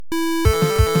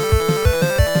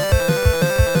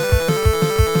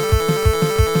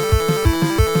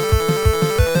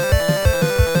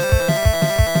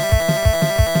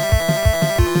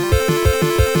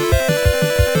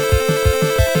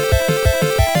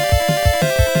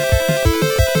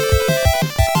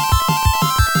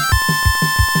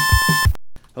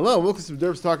Hello, welcome to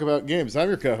Derbs Talk About Games. I'm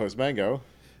your co-host, Mango.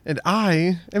 And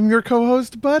I am your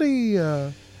co-host, Buddy.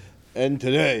 And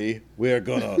today, we are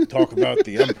going to talk about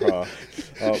the EMPRAH.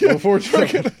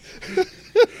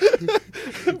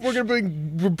 We're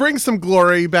going to bring some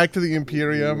glory back to the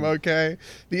Imperium, okay?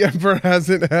 The Emperor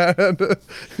hasn't had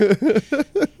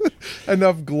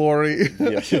enough glory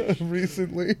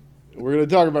recently. We're going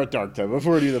to talk about Dark Tide.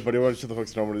 Before we do that, Buddy, why don't you let the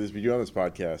folks know what it is we do on this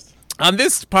podcast? On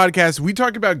this podcast, we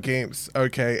talk about games,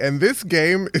 okay? And this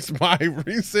game is my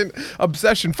recent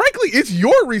obsession. Frankly, it's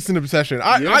your recent obsession.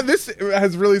 This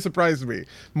has really surprised me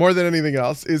more than anything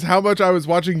else, is how much I was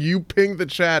watching you ping the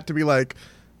chat to be like,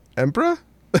 EMPRAH?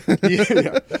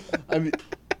 Yeah. I mean,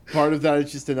 part of that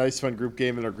is just a nice, fun group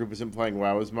game, and our group isn't playing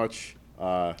WoW as much.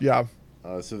 So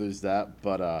there's that.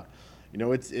 But,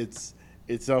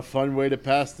 it's a fun way to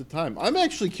pass the time. I'm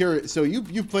actually curious. So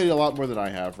you've played a lot more than I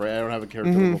have, right? I don't have a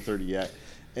character level 30 yet.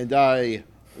 And I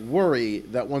worry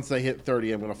that once I hit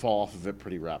 30, I'm going to fall off of it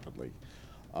pretty rapidly.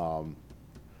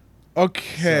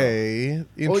 Okay.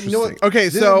 Interesting. Well, you know what? Okay,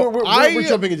 we're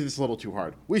jumping into this a little too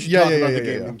hard. We should talk about the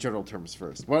game in general terms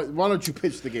first. Why don't you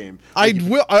pitch the game?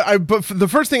 But the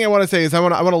first thing I want to say is I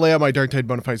want to lay out my Dark Tide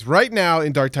bona fides. Right now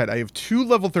in Dark Tide, I have 2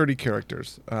 level 30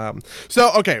 characters.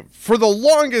 For the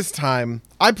longest time,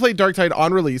 I played Dark Tide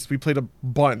on release. We played a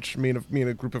bunch, me and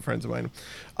a group of friends of mine.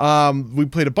 We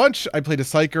played a bunch. I played a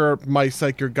Psyker. My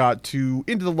Psyker got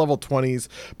into the level 20s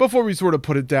before we sort of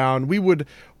put it down. We would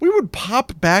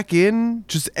pop back in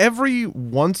just every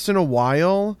once in a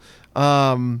while,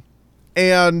 and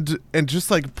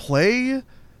just like play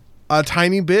a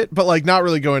tiny bit, but like not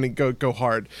really go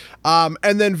hard.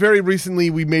 And then very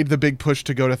recently we made the big push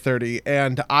to go to 30,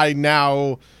 and I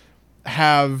now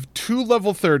have 2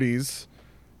 level 30s.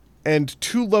 And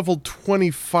 2 level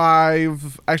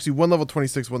 25, actually 1 level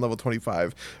 26, 1 level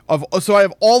 25. So I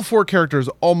have all 4 characters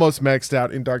almost maxed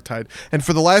out in Dark Tide. And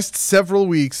for the last several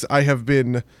weeks, I have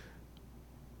been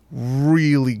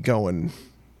really going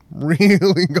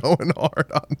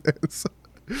hard on this.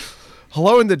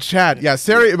 Hello in the chat. Yeah,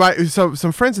 Sarah,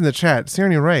 some friends in the chat. Sarah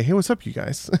and Ray, hey, what's up, you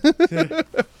guys? Yeah,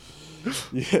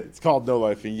 it's called No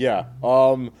Lifing. Yeah.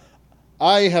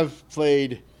 I have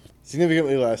played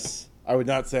significantly less. I would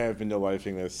not say I've been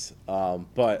no-lifing this,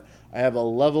 but I have a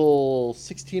level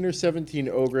 16 or 17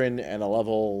 Ogren and a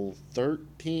level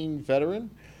 13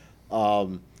 Veteran,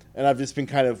 and I've just been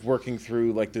kind of working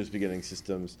through like those beginning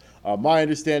systems. My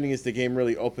understanding is the game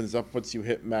really opens up once you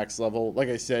hit max level. Like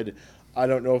I said, I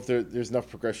don't know if there's enough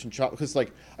progression because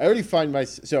like I already find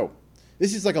so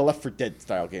this is like a Left 4 Dead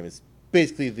style game. It's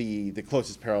basically the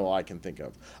closest parallel I can think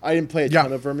of. I didn't play a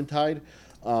ton of Vermintide.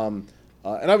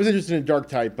 And I was interested in Dark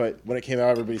Tide, but when it came out,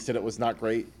 everybody said it was not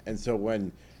great. And so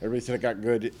when everybody said it got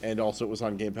good, and also it was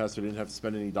on Game Pass, so I didn't have to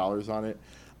spend any dollars on it,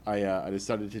 I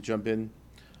decided to jump in.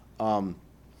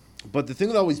 But the thing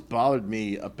that always bothered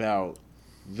me about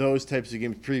those types of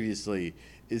games previously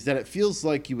is that it feels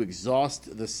like you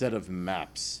exhaust the set of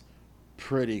maps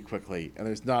pretty quickly, and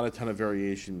there's not a ton of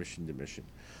variation mission to mission.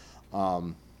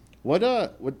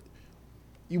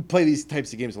 You play these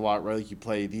types of games a lot, right? Like you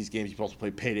play these games. You also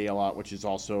play Payday a lot, which is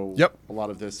also a lot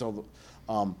of this. So,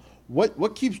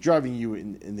 what keeps driving you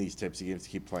in these types of games to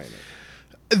keep playing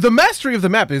it? The mastery of the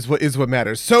map is what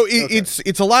matters. So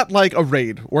it's a lot like a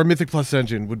raid or Mythic Plus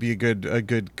Dungeon would be a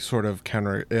good sort of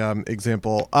counter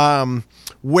example,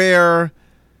 where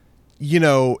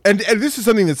and this is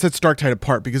something that sets Dark Tide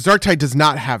apart because Dark Tide does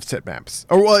not have set maps,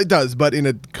 or well, it does, but in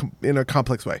a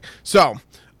complex way. So.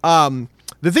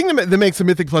 The thing that makes a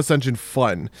Mythic Plus Dungeon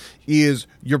fun is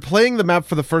you're playing the map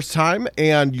for the first time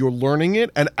and you're learning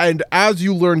it, and as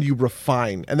you learn, you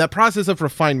refine. And that process of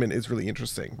refinement is really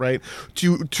interesting, right?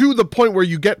 To the point where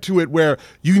you get to it where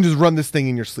you can just run this thing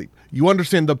in your sleep. You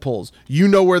understand the pulls. You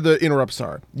know where the interrupts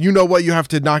are. You know what you have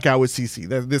to knock out with CC,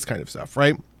 this kind of stuff,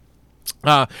 right?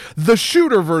 The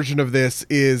shooter version of this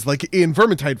is, like in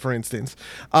Vermintide, for instance,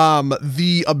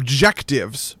 the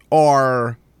objectives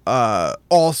are...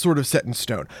 all sort of set in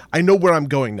stone. I know where I'm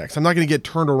going next. I'm not going to get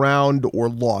turned around or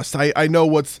lost. I know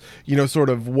what's kind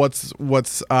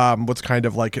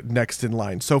of like next in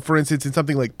line. So for instance, in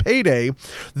something like Payday,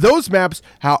 those maps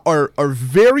are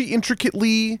very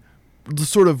intricately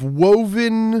sort of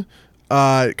woven,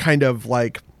 kind of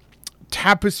like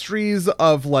tapestries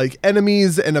of like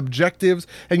enemies and objectives,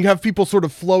 and you have people sort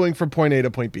of flowing from point A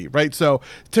to point B, right? So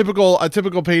a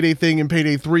typical Payday thing in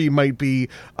Payday 3 might be,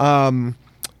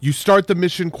 you start the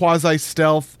mission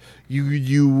quasi-stealth,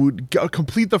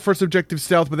 complete the first objective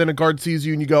stealth, but then a guard sees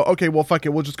you and you go, okay, well, fuck it,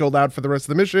 we'll just go loud for the rest of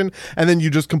the mission, and then you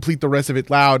just complete the rest of it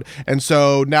loud. And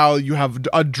so now you have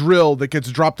a drill that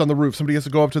gets dropped on the roof. Somebody has to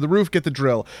go up to the roof, get the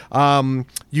drill.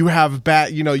 You have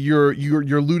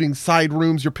you're looting side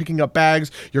rooms, you're picking up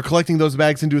bags, you're collecting those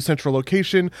bags into a central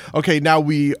location. Okay, now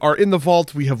we are in the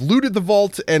vault, we have looted the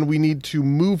vault, and we need to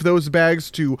move those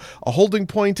bags to a holding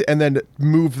point, and then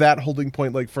move that holding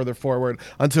point like further forward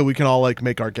until we can all like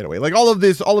make our getaway. Like all of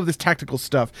this tactical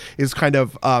stuff is kind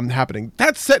of happening.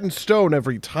 That's set in stone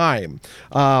every time,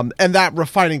 and that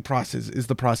refining process is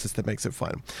the process that makes it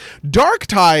fun.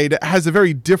 Darktide has a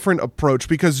very different approach,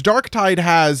 because Darktide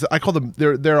has, I call them,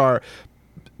 there are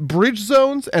bridge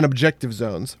zones and objective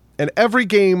zones, and every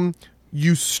game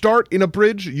you start in a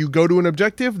bridge, you go to an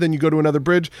objective, then you go to another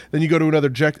bridge, then you go to another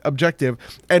objective.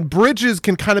 And bridges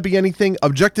can kind of be anything,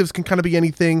 objectives can kind of be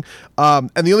anything,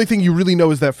 and the only thing you really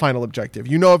know is that final objective.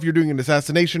 You know, if you're doing an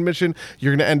assassination mission,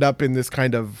 you're going to end up in this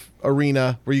kind of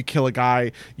arena where you kill a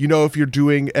guy. You know, if you're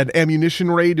doing an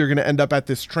ammunition raid, you're going to end up at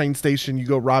this train station, you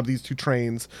go rob these 2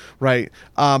 trains, right?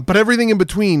 But everything in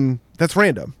between, that's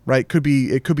random, right?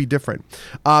 It could be different.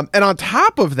 And on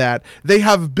top of that, they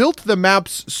have built the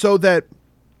maps so that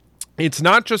it's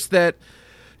not just that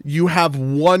you have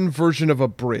one version of a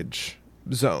bridge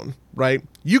zone, right?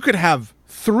 You could have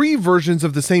 3 versions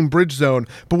of the same bridge zone,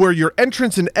 but where your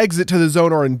entrance and exit to the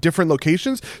zone are in different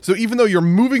locations. So even though you're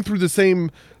moving through the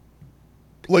same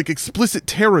like explicit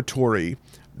territory,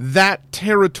 that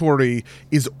territory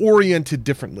is oriented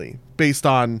differently based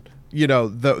on, you know,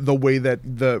 the way that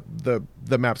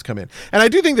the maps come in. And I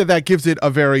do think that gives it a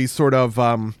very sort of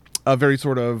I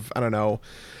don't know,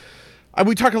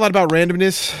 we talk a lot about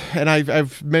randomness, and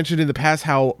I've mentioned in the past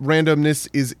how randomness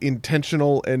is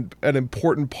intentional and an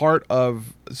important part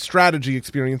of strategy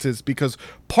experiences, because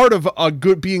part of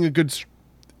being a good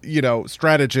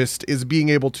strategist is being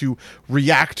able to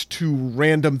react to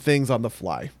random things on the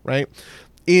fly, right?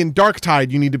 In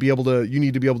Darktide, you need to be able to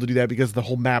do that because the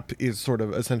whole map is sort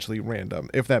of essentially random,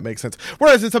 if that makes sense.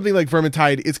 Whereas in something like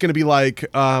Vermintide, it's going to be like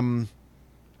the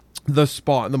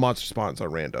monster spawns are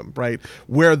random, right?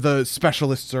 Where the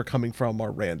specialists are coming from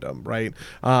are random, right?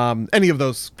 Any of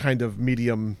those kind of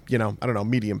medium,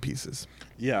 medium pieces.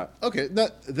 Yeah. Okay.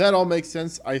 That all makes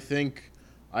sense. I think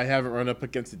I haven't run up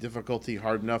against the difficulty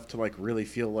hard enough to like really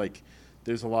feel like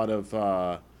there's a lot of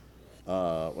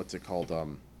what's it called?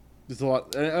 There's a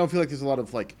lot. I don't feel like there's a lot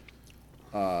of like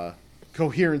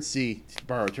coherency, to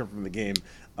borrow a term from the game,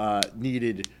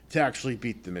 needed to actually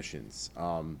beat the missions.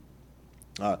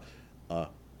 I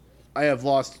have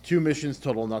lost 2 missions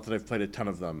total, not that I've played a ton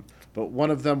of them, but one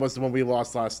of them was the one we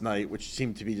lost last night, which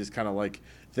seemed to be just kind of like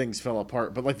things fell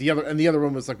apart. But like the other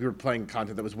one was like we were playing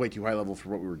content that was way too high level for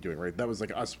what we were doing, right? That was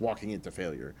like us walking into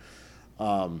failure.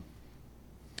 In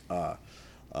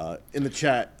the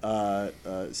chat,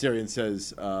 Sarian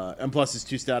says, M+ is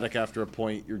too static after a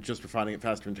point. You're just refining it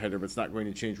faster and tighter, but it's not going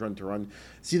to change run to run.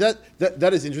 See, that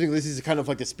is interesting. This is kind of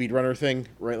like the speedrunner thing,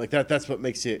 right? Like that's what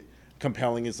makes it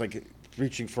compelling, is like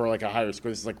reaching for like a higher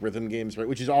score. This is like rhythm games, right?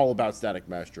 Which is all about static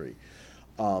mastery.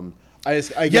 I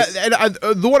guess. Yeah, and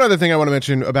the one other thing I want to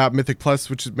mention about Mythic Plus,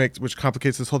 which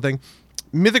complicates this whole thing.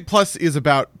 Mythic Plus is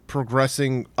about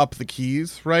progressing up the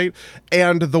keys, right?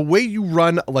 And the way you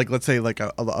run, like, let's say, like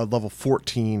a level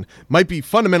 14 might be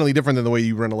fundamentally different than the way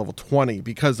you run a level 20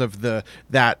 because of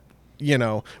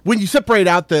when you separate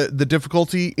out the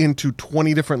difficulty into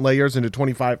 20 different layers, into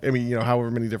 25, however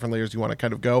many different layers you want to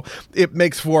kind of go, it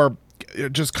makes for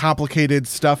just complicated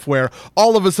stuff where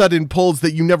all of a sudden pulls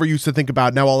that you never used to think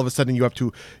about, now all of a sudden you have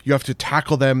to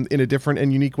tackle them in a different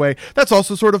and unique way. That's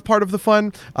also sort of part of the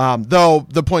fun, though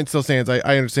the point still stands. I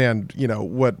understand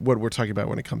what we're talking about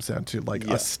when it comes down to like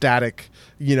a static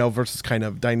versus kind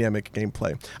of dynamic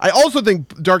gameplay. I also think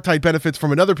Darktide benefits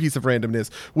from another piece of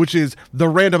randomness, which is the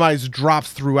randomized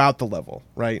drops throughout the level,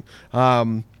 right?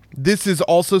 This is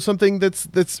also something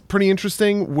that's pretty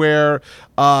interesting, where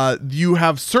you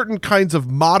have certain kinds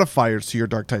of modifiers to your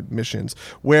Darktide missions,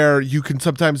 where you can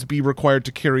sometimes be required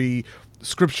to carry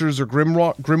scriptures or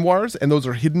grimoires, and those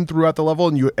are hidden throughout the level,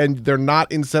 and they're not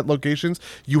in set locations.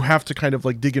 You have to kind of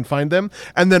like dig and find them,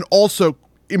 and then also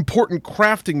important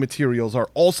crafting materials are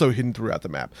also hidden throughout the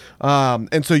map,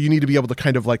 and so you need to be able to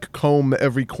kind of like comb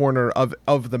every corner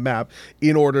of the map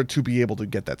in order to be able to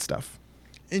get that stuff.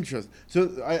 Interesting.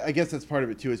 So I guess that's part of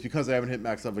it too. Is because I haven't hit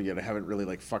max level yet. I haven't really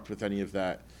like fucked with any of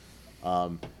that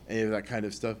kind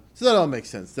of stuff. So that all makes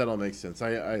sense.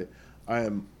 I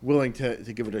am willing to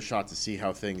give it a shot to see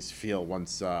how things feel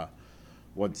once I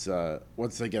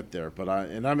get there.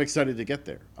 I'm excited to get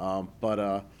there.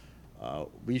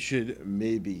 We should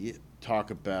maybe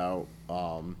talk about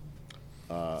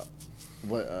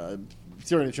what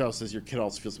Syrian Child says your kid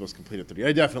also feels the most complete at 30.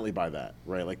 I definitely buy that,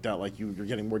 right? Like that, like you're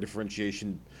getting more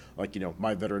differentiation. Like,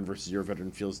 my veteran versus your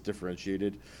veteran feels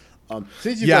differentiated.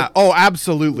 Oh,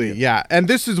 absolutely. Yeah. And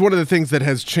this is one of the things that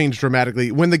has changed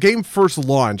dramatically. When the game first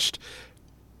launched,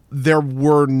 there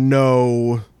were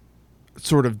no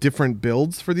sort of different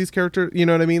builds for these characters. You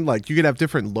know what I mean? Like, you could have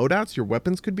different loadouts. Your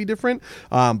weapons could be different.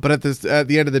 But at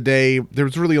the end of the day, there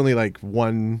was really only like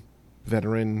one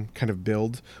veteran kind of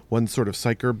build, one sort of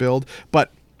psyker build.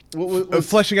 But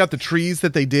fleshing out the trees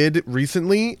that they did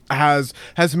recently has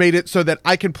made it so that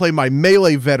I can play my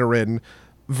melee veteran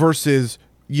versus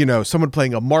someone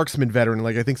playing a marksman veteran.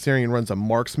 Like, I think Syrian runs a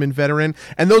marksman veteran,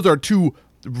 and those are two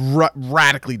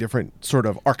radically different sort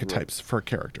of archetypes for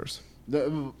characters.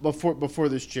 Before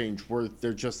this change, were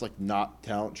there just like not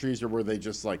talent trees, or were they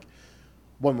just like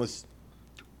one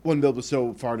build was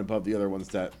so far and above the other ones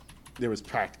that there was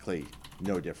practically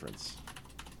no difference?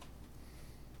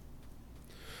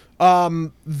 There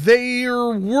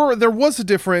was a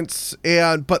difference,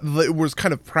 but it was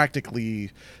kind of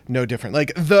practically no different.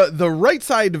 Like the right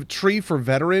side of tree for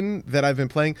veteran that I've been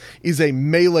playing is a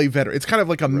melee veteran. It's kind of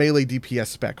like a melee DPS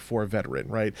spec for a veteran,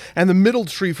 right? And the middle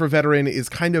tree for veteran is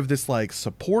kind of this like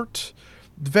support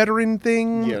veteran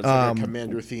thing. Yeah, it's like a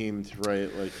commander themed,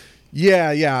 right? Like.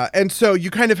 Yeah. And so you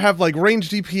kind of have like range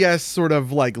DPS sort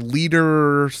of like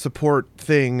leader support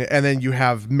thing, and then you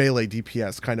have melee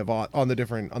DPS kind of on the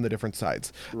different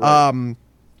sides. Right.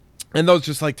 And those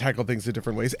just like tackle things in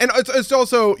different ways. And it's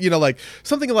also, like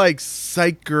something like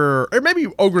Psyker, or maybe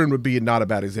Ogryn would be not a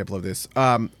bad example of this.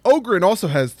 Ogryn also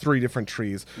has 3 different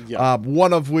trees. Yeah.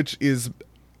 One of which is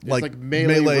like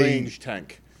melee range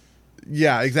tank.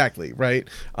 Yeah, exactly. Right.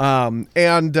 And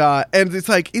it's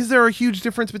like, is there a huge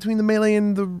difference between the melee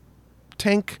and the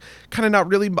tank? Kind of not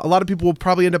really. A lot of people will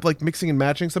probably end up like mixing and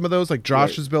matching some of those. Like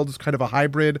Josh's build is kind of a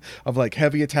hybrid of like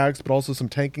heavy attacks, but also some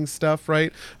tanking stuff.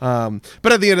 Right.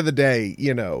 But at the end of the day,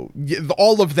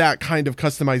 all of that kind of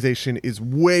customization is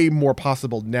way more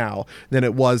possible now than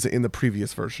it was in the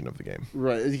previous version of the game.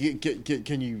 Right.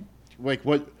 Can you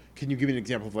can you give me an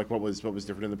example of like what was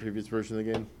different in the previous version of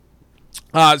the game?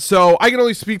 So I can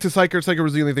only speak to Psyker. Psyker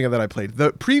was the only thing that I played.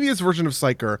 The previous version of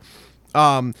Psyker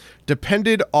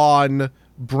depended on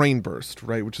Brain Burst,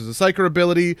 right? Which is a Psyker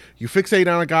ability. You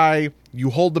fixate on a guy, you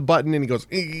hold the button, and he goes,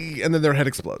 and then their head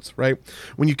explodes, right?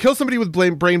 When you kill somebody with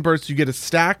Brain Burst, you get a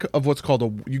stack of what's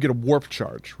called you get a warp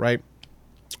charge, right?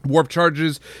 Warp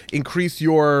charges increase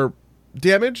your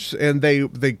damage, and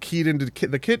they keyed into the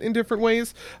kit in different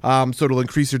ways, so it'll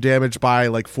increase your damage by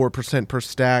like 4% per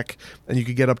stack, and you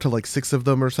could get up to like 6 of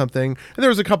them or something. And there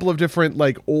was a couple of different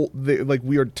like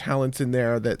weird talents in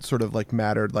there that sort of like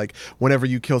mattered, like whenever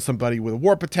you kill somebody with a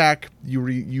warp attack, you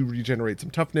regenerate some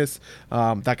toughness,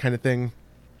 that kind of thing.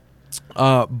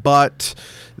 But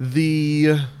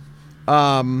the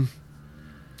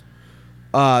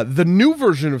new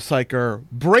version of Psyker,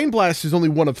 Brain Blast is only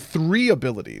one of 3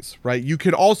 abilities, right? You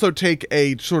could also take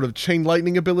a sort of Chain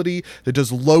Lightning ability that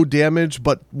does low damage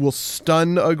but will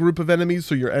stun a group of enemies,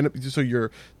 so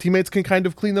your teammates can kind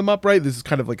of clean them up, right? This is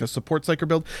kind of like a support Psyker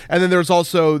build. And then there's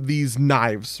also these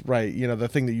knives, right? The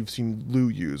thing that you've seen Lou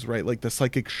use, right? Like the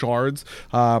Psychic Shards,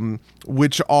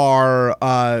 which are,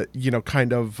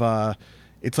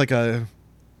 it's like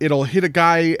it'll hit a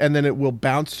guy and then it will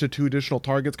bounce to 2 additional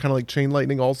targets, kind of like Chain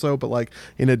Lightning also, but like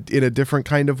in a different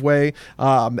kind of way.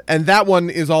 And that one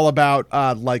is all about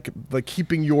like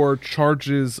keeping your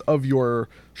charges of your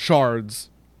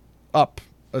shards up,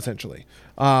 essentially.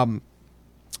 And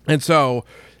so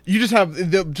you just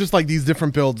have just like these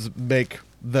different builds make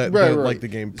like the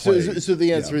game play. So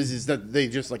the answer is that they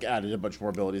just like added a bunch more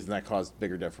abilities and that caused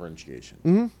bigger differentiation.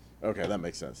 Mm-hmm. Okay, that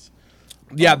makes sense.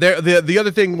 Yeah, the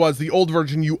other thing was the old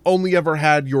version, you only ever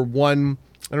had your one,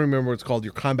 I don't remember what it's called,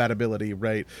 your combat ability,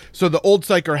 right? So the old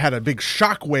Psyker had a big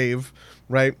shockwave,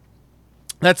 right?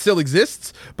 That still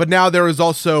exists, but now there is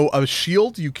also a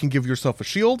shield. You can give yourself a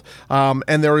shield,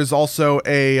 and there is also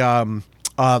a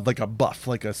like a buff,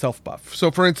 like a self buff.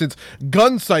 So for instance,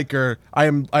 Gun Psyker,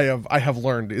 I have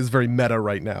learned is very meta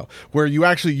right now, where you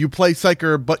play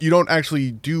Psyker, but you don't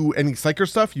actually do any Psyker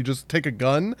stuff. You just take a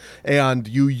gun and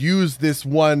you use this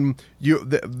one.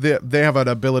 They have an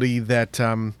ability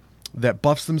that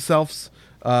buffs themselves.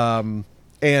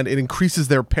 And it increases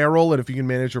their peril, and if you can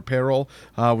manage your peril,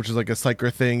 which is like a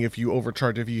Psyker thing, if you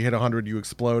overcharge, if you hit 100, you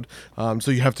explode. So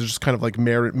you have to just kind of like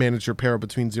manage your peril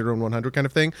between 0 and 100 kind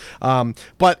of thing.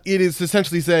 But it is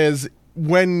essentially says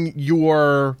when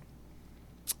you're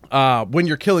when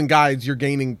you're killing guys, you're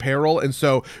gaining peril, and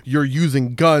so you're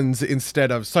using guns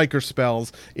instead of psyker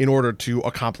spells in order to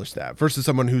accomplish that, versus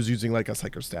someone who's using like a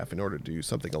psyker staff in order to do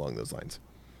something along those lines.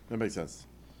 That makes sense.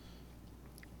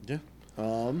 Yeah.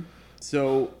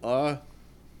 So,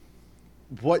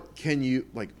 what can you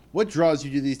like? What draws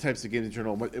you to these types of games in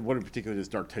general? What in particular does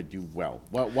Darktide do well?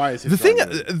 Why is it the thing?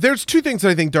 There's two things that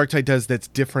I think Darktide does that's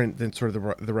different than sort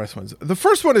of the rest ones. The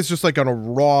first one is just like on a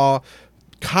raw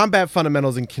combat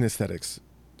fundamentals and kinesthetics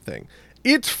thing.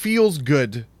 It feels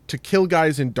good to kill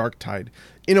guys in Darktide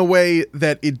in a way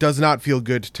that it does not feel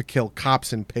good to kill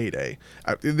cops in Payday.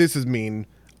 This is mean.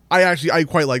 I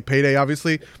quite like Payday,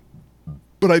 obviously,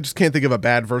 but I just can't think of a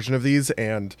bad version of these,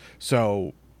 and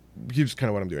so here's kind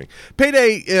of what I'm doing.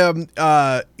 Payday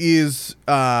is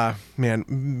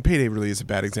Payday really is a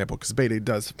bad example because Payday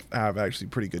does have actually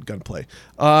pretty good gunplay.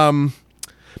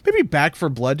 Maybe Back 4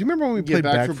 Blood. Do you remember when we played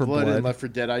Back 4 Blood and Left 4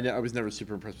 Dead? I was never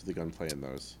super impressed with the gunplay in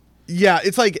those. Yeah,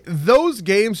 it's like those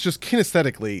games just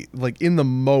kinesthetically, like in the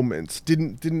moments,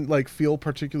 didn't like feel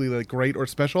particularly like great or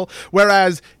special.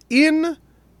 Whereas in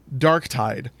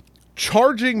Darktide,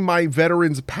 charging my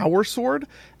veteran's power sword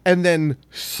and then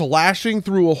slashing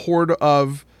through a horde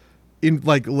of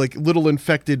like little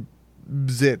infected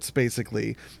zits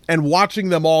basically and watching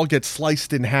them all get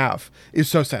sliced in half is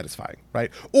so satisfying, right?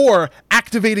 Or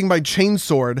activating my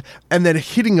chainsword and then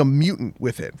hitting a mutant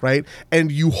with it, right? And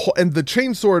the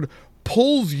chainsword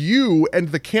pulls you and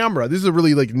the camera. This is a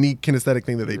really like neat kinesthetic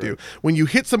thing that they do. When you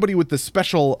hit somebody with the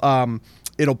special,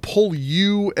 it'll pull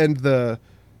you and the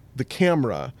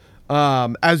camera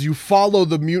as you follow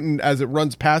the mutant as it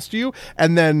runs past you,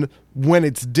 and then when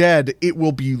it's dead, it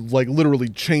will be like literally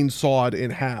chainsawed in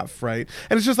half, right?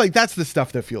 And it's just like that's the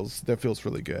stuff that feels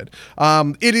really good.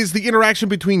 It is the interaction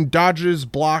between dodges,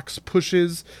 blocks,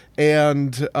 pushes,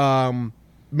 and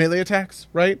melee attacks,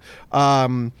 right?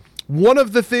 One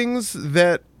of the things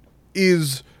that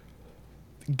is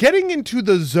getting into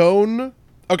the zone.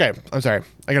 Okay, I'm sorry.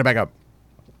 I gotta back up.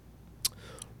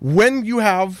 When you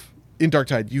have in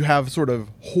Darktide, you have sort of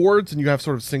hordes and you have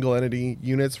sort of single entity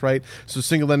units, right? So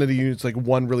single entity units, like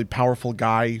one really powerful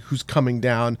guy who's coming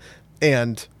down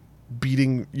and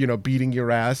beating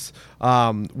your ass.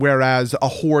 Whereas a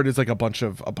horde is like a bunch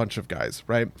of guys,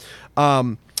 right?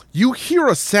 You hear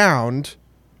a sound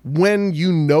when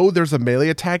you know there's a melee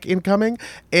attack incoming,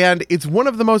 and it's one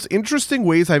of the most interesting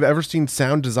ways I've ever seen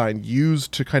sound design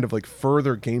used to kind of like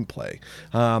further gameplay,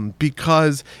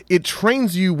 because it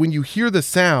trains you when you hear the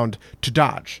sound to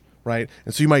dodge, right?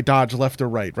 And so you might dodge left or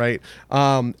right, right?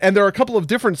 And there are a couple of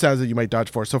different sounds that you might dodge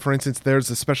for. So for instance,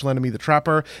 there's a special enemy, the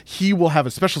Trapper. He will have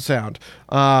a special sound,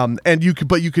 and you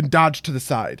can dodge to the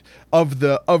side of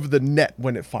the net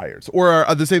when it fires. Or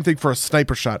the same thing for a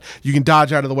sniper shot. You can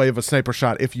dodge out of the way of a sniper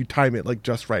shot if you time it like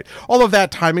just right. All of that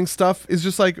timing stuff is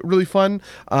just like really fun,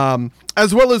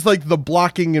 as well as like the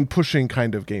blocking and pushing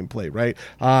kind of gameplay, right?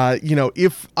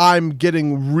 If I'm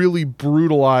getting really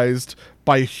brutalized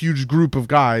by a huge group of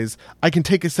guys, I can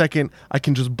take a second, I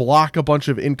can just block a bunch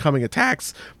of incoming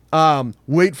attacks,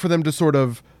 wait for them to sort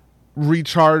of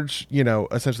recharge,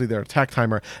 essentially their attack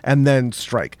timer, and then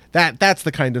strike. That's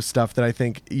the kind of stuff that I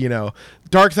think,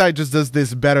 Darktide just does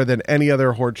this better than any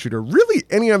other horde shooter. Really,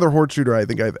 any other horde shooter I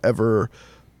think I've ever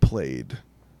played.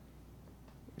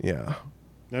 Yeah.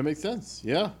 That makes sense.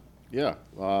 Yeah.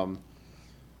 Let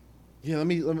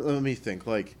me think.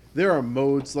 Like, there are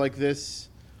modes like this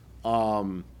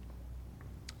in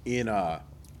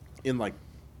like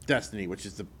Destiny, which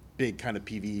is the big kind of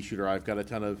PvE shooter I've got a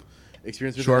ton of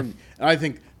experience with. Sure. And I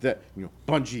think that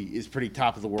Bungie is pretty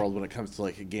top of the world when it comes to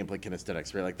like a gameplay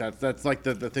kinesthetics, right? Like that's like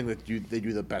the thing that they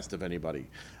do the best of anybody,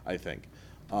 I think.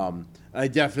 I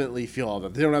definitely feel all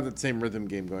that. They don't have that same rhythm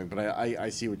game going, but I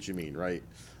see what you mean, right?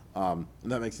 And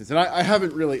that makes sense. And I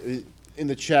haven't really in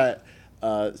the chat.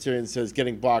 Syrian says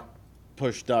getting blocked,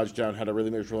 push, dodge down had a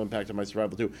really major impact on my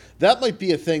survival too. That might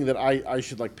be a thing that I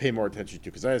should like pay more attention to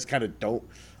because I just kind of don't.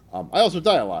 I also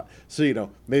die a lot, so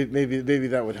maybe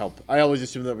that would help. I always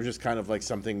assumed that was just kind of like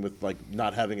something with like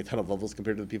not having a ton of levels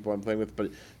compared to the people I'm playing with,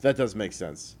 but that does make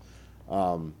sense.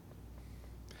 I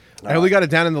only got it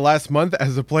down in the last month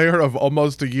as a player of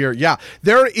almost a year. Yeah,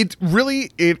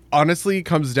 it honestly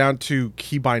comes down to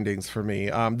key bindings for me.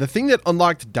 The thing that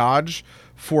unlocked dodge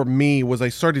for me was I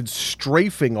started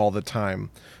strafing all the time.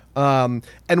 And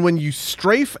when you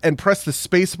strafe and press the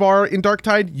space bar in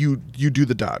Darktide, you do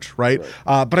the dodge, right?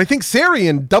 But I think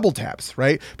Sarian double taps,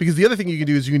 right? Because the other thing you can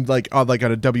do is you can like on a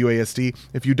WASD,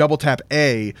 if you double tap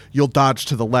A, you'll dodge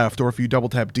to the left, or if you double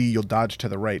tap D, you'll dodge to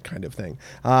the right, kind of thing.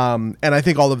 And I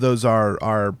think all of those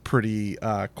are pretty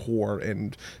core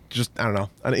and just, I don't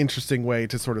know, an interesting way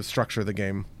to sort of structure the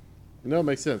game. No, it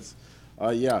makes sense.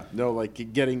 Yeah, no,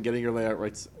 like getting your layout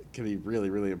right can be really,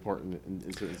 really important in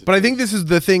certain situations. But I think this is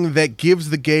the thing that gives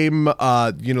the game,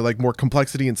 like more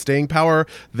complexity and staying power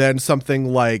than something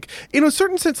like, in a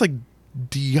certain sense, like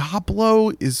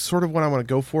Diablo is sort of what I want to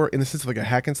go for in the sense of like a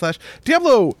hack and slash.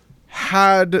 Diablo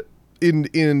had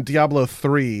in Diablo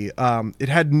 3, it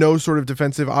had no sort of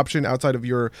defensive option outside of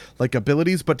your like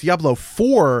abilities, but Diablo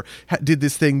 4 did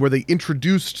this thing where they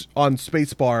introduced on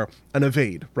spacebar an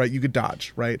evade, right? You could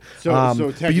dodge, right?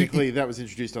 So technically that was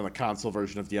introduced on the console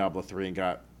version of Diablo 3 and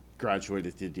got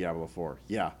graduated to Diablo 4.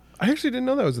 Yeah. I actually didn't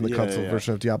know that was in the console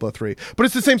version of Diablo 3. But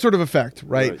it's the same sort of effect,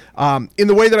 right? In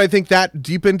the way that I think that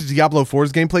deepened Diablo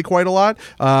 4's gameplay quite a lot.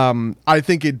 I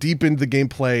think it deepened the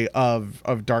gameplay of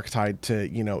Darktide to,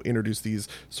 introduce these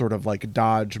sort of like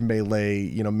dodge, melee,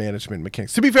 management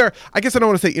mechanics. To be fair, I guess I don't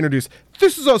want to say introduce.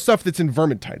 This is all stuff that's in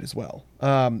Vermintide as well.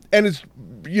 And it's,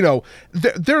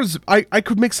 I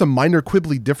could make some minor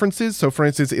quibbly differences. So for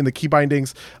instance, in the key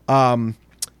bindings,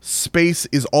 space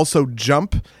is also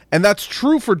jump, and that's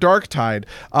true for Darktide.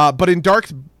 But in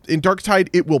Darktide,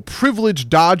 it will privilege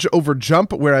dodge over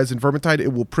jump, whereas in Vermintide,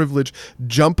 it will privilege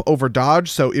jump over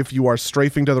dodge. So if you are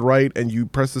strafing to the right and you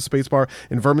press the spacebar,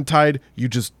 in Vermintide, you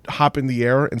just hop in the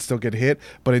air and still get hit.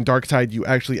 But in Darktide, you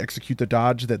actually execute the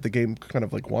dodge that the game kind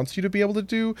of like wants you to be able to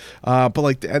do. But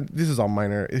like this is all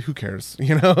minor. Who cares?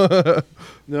 No,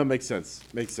 it makes sense.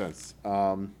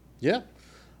 Yeah.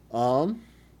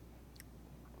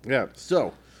 Yeah.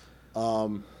 So,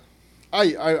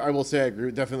 I will say I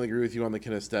definitely agree with you on the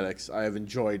kinesthetics. I have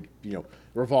enjoyed,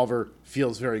 revolver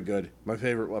feels very good. My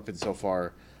favorite weapon so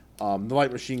far. The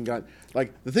light machine gun,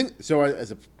 like the thing. So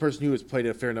as a person who has played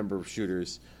a fair number of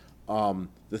shooters,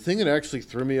 the thing that actually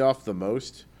threw me off the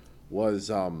most was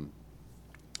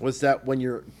that when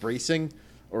you're bracing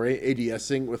or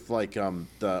ADSing with like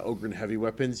the Ogren heavy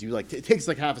weapons, you like it takes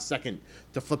like half a second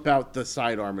to flip out the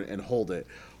sidearm and hold it,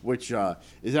 which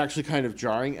is actually kind of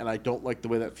jarring, and I don't like the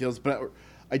way that feels. But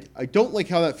I don't like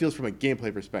how that feels from a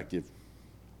gameplay perspective.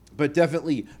 But it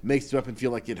definitely makes the weapon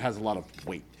feel like it has a lot of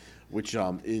weight, which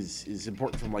is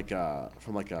important from like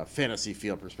a fantasy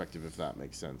feel perspective, if that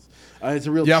makes sense. It's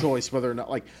a real choice whether or not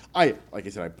like I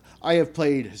said I have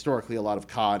played historically a lot of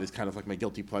COD as kind of like my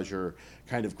guilty pleasure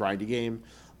kind of grindy game,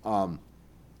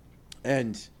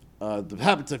 and the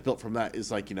habits I've built from that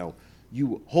is like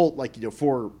you hold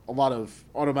for a lot of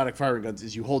automatic firing guns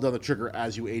is you hold down the trigger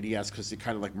as you ADS because it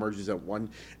kind of like merges at one,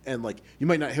 and like you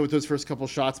might not hit with those first couple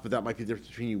shots, but that might be the difference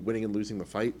between you winning and losing the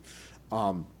fight.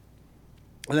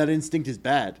 And that instinct is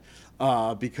bad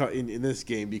because in this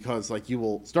game, because like you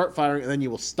will start firing and then you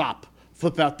will stop,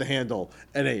 flip out the handle,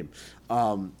 and aim.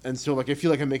 And so like I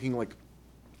feel like I'm making like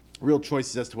real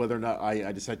choices as to whether or not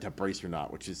I decide to brace or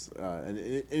not, which is an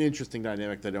interesting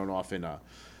dynamic that I don't often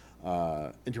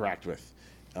interact with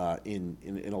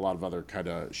in a lot of other kind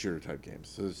of shooter type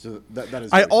games. So that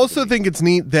is. I also think it's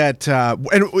neat that and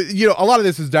a lot of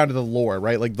this is down to the lore,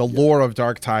 right? Like the lore of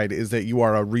Darktide is that you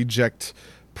are a reject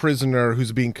prisoner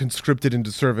who's being conscripted into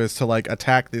service to like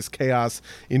attack this chaos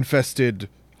infested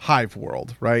hive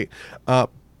world, right? But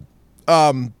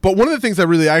one of the things I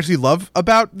really actually love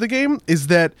about the game is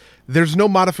that there's no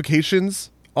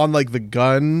modifications on like the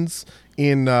guns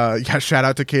in shout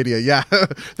out to Cadia. Yeah.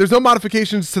 There's no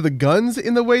modifications to the guns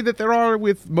in the way that there are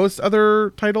with most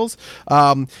other titles.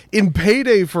 In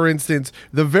Payday, for instance,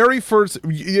 in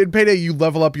Payday you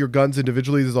level up your guns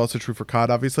individually. This is also true for COD,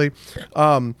 obviously.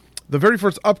 The very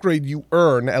first upgrade you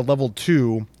earn at level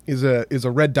 2 is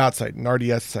a red dot sight, an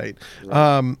RDS sight.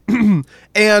 Right.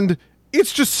 And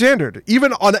it's just standard.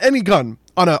 Even on any gun,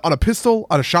 on a pistol,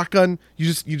 on a shotgun, you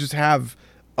just have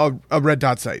a red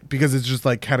dot sight because it's just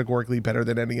like categorically better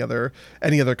than any other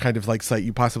kind of like sight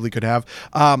you possibly could have.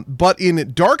 But in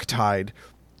Darktide,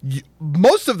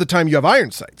 most of the time you have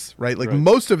iron sights, right? Like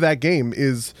most of that game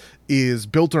is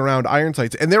built around iron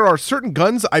sights, and there are certain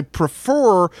guns I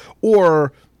prefer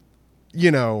or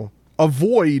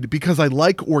avoid because I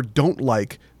like or don't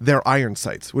like their iron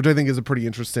sights, which I think is a pretty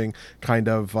interesting kind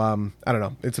of,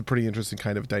 it's a pretty interesting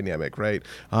kind of dynamic, right?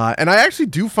 And I actually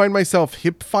do find myself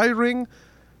hip firing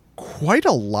quite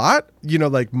a lot.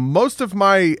 Like most of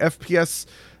my FPS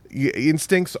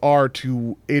instincts are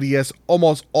to ADS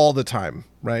almost all the time,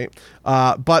 right?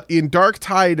 But in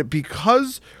Darktide,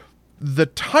 because the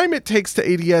time it takes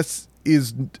to ADS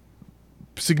is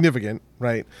significant,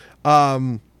 right?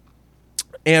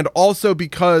 And also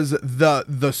because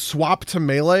the swap to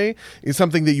melee is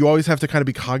something that you always have to kind of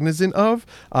be cognizant of.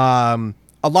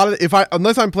 A lot of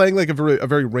unless I'm playing like a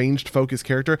very ranged focused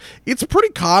character, it's pretty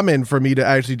common for me to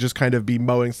actually just kind of be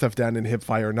mowing stuff down in hip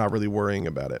fire, not really worrying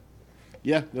about it.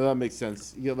 Yeah, no, that makes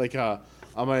sense. Like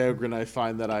on my Ogre, I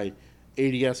find that I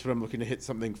ADS when I'm looking to hit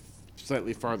something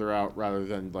slightly farther out rather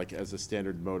than like as a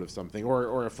standard mode of something,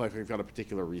 or if like I've got a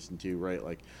particular reason to, right?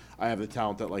 Like I have the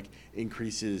talent that like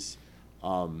increases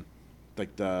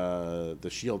like the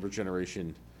shield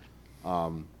regeneration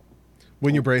when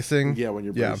you're bracing. Yeah, when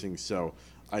you're bracing. So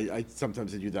I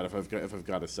sometimes do that if I've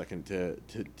got a second to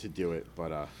do it.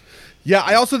 But yeah,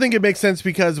 I also think it makes sense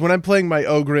because when I'm playing my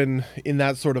Ogren in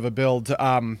that sort of a build,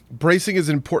 bracing is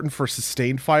important for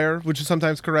sustained fire, which is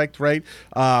sometimes correct, right?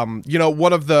 You know,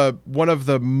 one of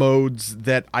the modes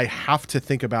that I have to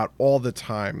think about all the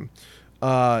time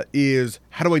is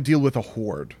how do I deal with a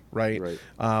horde, right?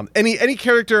 Any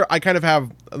character I kind of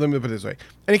have. Let me put it this way: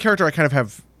 any character I kind of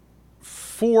have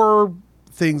 4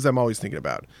 things I'm always thinking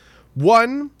about.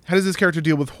 1, how does this character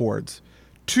deal with hordes?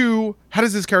 2, how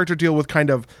does this character deal with kind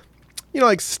of, you know,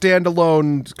 like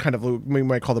standalone kind of, we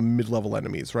might call them mid-level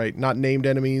enemies, right? Not named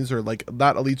enemies or like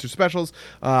not elites or specials,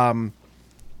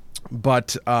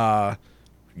 but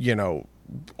you know,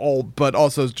 but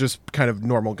also just kind of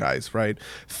normal guys, right?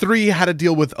 3, how to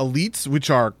deal with elites, which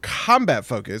are combat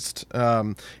focused,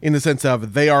 in the sense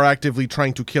of they are actively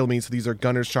trying to kill me. So these are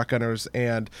gunners, shotgunners,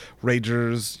 and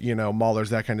ragers, you know, maulers,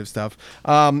 that kind of stuff.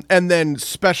 And then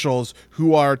specials,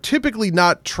 who are typically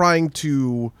not trying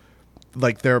to,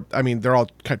 like, they're all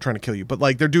kind of trying to kill you, but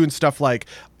like they're doing stuff like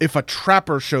if a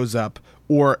trapper shows up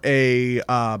or a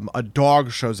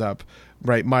dog shows up,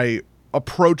 right? My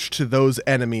approach to those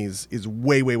enemies is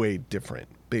way different,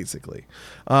 basically.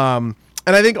 And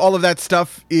I think all of that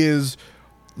stuff is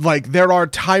like, there are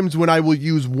times when I will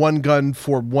use one gun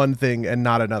for one thing and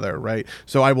not another, right?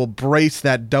 So I will brace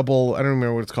that double, I don't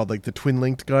remember what it's called, like the twin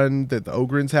linked gun that the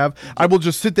Ogrins have. I will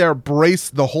just sit there, brace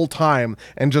the whole time,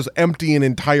 and just empty an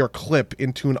entire clip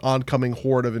into an oncoming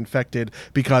horde of infected,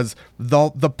 because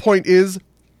the point is,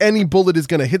 any bullet is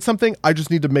going to hit something. I just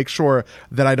need to make sure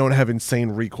that I don't have insane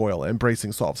recoil, and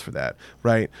bracing solves for that,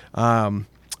 right?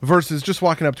 Versus just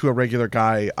walking up to a regular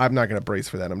guy, I'm not going to brace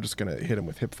for that. I'm just going to hit him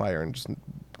with hip fire and just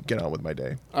get on with my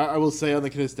day. I will say on the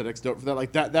kinesthetics note for that,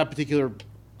 like that particular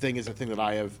thing is a thing that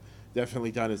I have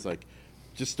definitely done, is like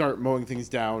just start mowing things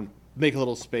down, make a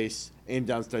little space, aim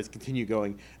down sights, continue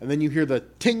going, and then you hear the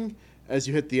ting as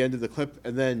you hit the end of the clip,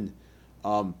 and then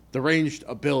the ranged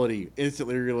ability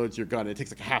instantly reloads your gun. It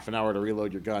takes like half an hour to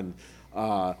reload your gun.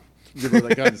 So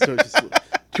it's just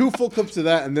 2 full clips of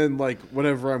that, and then like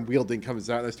whatever I'm wielding comes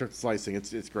out, and I start slicing.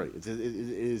 It's great. It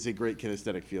is a great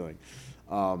kinesthetic feeling.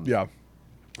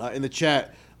 In the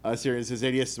chat, Syrian says,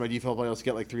 ADS is my default, but I also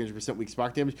get like 300% weak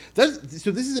spark damage. So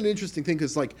this is an interesting thing,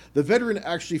 because like the veteran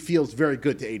actually feels very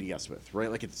good to ADS with, right?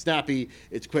 Like it's snappy,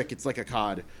 it's quick, it's like a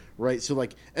COD, right? So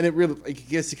like, and it really, I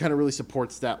guess it kind of really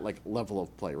supports that like level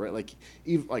of play, right? Like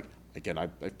even like, again,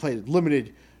 I've played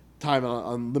limited time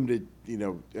on limited, you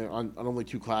know, on only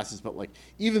 2 classes, but like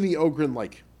even the Ogren,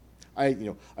 like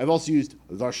I've also used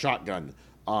the shotgun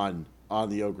on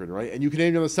the Ogren, right? And you can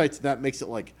aim down the sights, and that makes it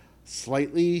like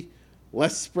slightly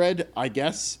less spread, I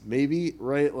guess, maybe,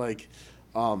 right? Like,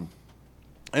 and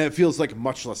it feels like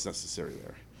much less necessary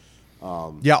there.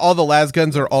 Yeah, all the las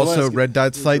guns are also red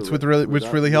dot sights, which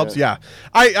really helps. Yeah,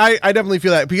 I definitely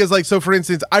feel that, because like, so for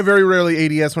instance, I very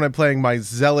rarely ADS when I'm playing my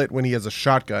zealot when he has a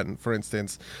shotgun, for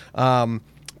instance,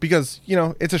 because, you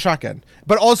know, it's a shotgun.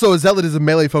 But also, a zealot is a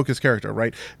melee focused character,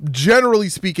 right? Generally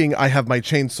speaking, I have my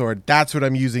chainsword. That's what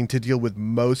I'm using to deal with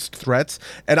most threats,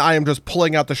 and I am just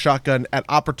pulling out the shotgun at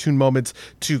opportune moments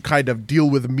to kind of deal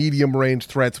with medium range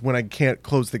threats when I can't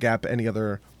close the gap any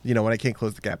other. You know, when I can't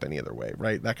close the gap any other way,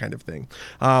 right? That kind of thing.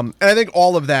 And I think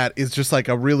all of that is just like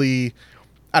a really,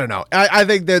 I don't know. I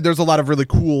think that there's a lot of really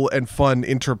cool and fun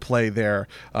interplay there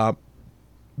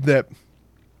that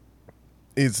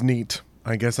is neat,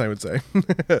 I guess I would say.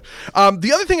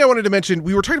 The other thing I wanted to mention,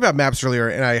 we were talking about maps earlier,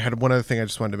 and I had one other thing I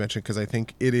just wanted to mention, because I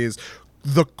think it is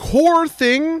the core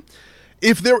thing.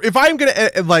 If I'm going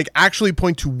to like actually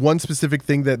point to one specific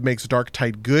thing that makes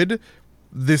Darktide good,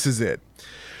 this is it.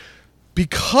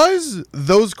 Because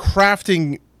those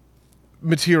crafting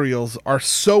materials are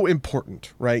so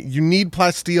important, right? You need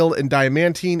plasteel and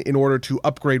diamantine in order to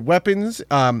upgrade weapons,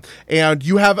 and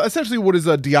you have essentially what is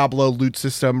a Diablo loot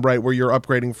system, right, where you're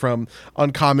upgrading from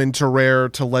uncommon to rare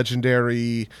to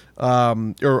legendary,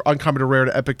 or uncommon to rare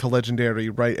to epic to legendary,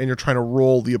 right? And you're trying to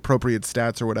roll the appropriate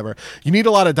stats or whatever. You need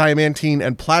a lot of diamantine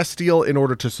and plasteel in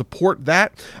order to support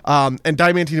that, and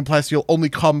diamantine and plasteel only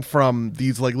come from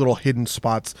these like little hidden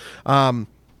spots.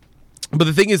 But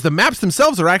the thing is, the maps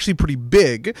themselves are actually pretty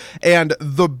big, and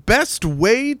the best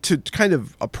way to kind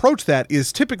of approach that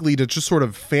is typically to just sort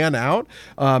of fan out,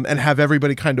 and have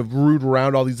everybody kind of root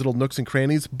around all these little nooks and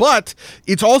crannies. But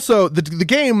it's also, the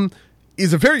game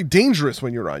is a very dangerous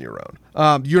when you're on your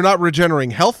own. You're not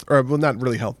regenerating health, or well, not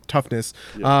really health, toughness.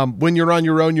 Yeah. When you're on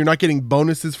your own, you're not getting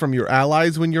bonuses from your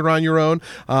allies when you're on your own.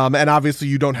 And obviously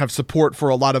you don't have support for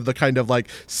a lot of the kind of like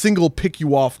single pick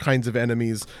you off kinds of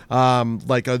enemies,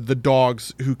 like the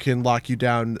dogs who can lock you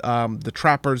down, the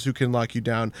trappers who can lock you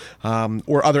down,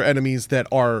 or other enemies that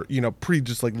are, pretty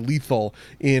just like lethal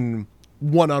in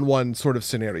one-on-one sort of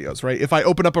scenarios, right? If I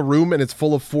open up a room and it's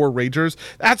full of 4 ragers,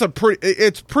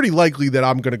 it's pretty likely that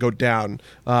I'm going to go down,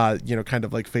 kind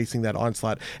of like facing that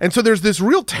onslaught. And so there's this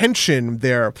real tension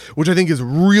there, which I think is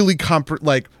really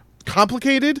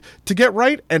complicated to get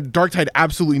right, and Darktide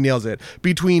absolutely nails it,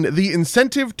 between the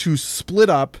incentive to split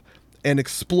up and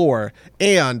explore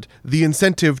and the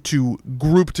incentive to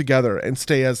group together and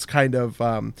stay as kind of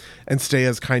a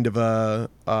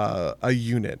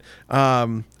unit.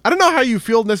 I don't know how you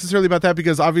feel necessarily about that,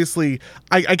 because obviously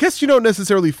I guess you don't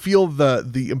necessarily feel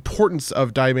the importance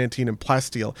of diamantine and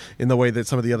plasteel in the way that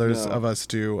some of the others of us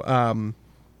do.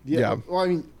 Yeah. Well, I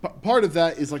mean, part of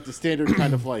that is like the standard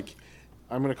kind of like,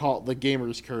 I'm going to call it the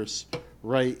gamer's curse,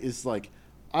 right? Is like,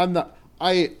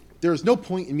 there's no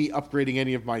point in me upgrading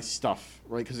any of my stuff,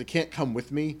 right? Because it can't come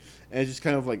with me, and it's just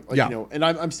kind of like and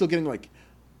I'm still getting like,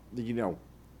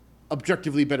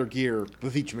 objectively better gear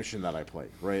with each mission that I play,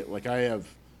 right? Like I have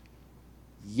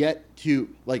yet to,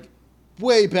 like,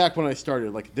 way back when I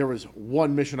started, like there was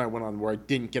one mission I went on where I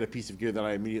didn't get a piece of gear that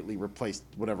I immediately replaced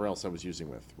whatever else I was using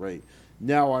with, right?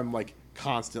 Now I'm like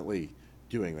constantly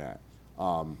doing that.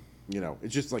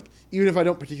 It's just like, even if I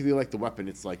don't particularly like the weapon,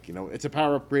 it's like, it's a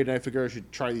power upgrade and I figure I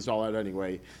should try these all out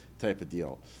anyway type of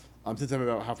deal. Since I'm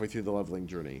about halfway through the leveling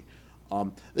journey.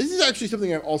 This is actually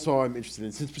something I'm interested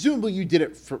in, since presumably you did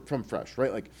it from fresh,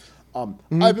 right? Like,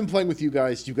 I've been playing with you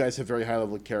guys. You guys have very high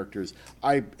level characters.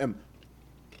 I am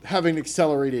having an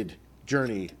accelerated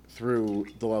journey through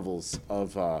the levels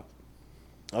of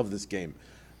this game.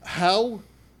 How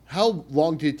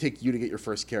long did it take you to get your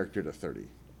first character to 30?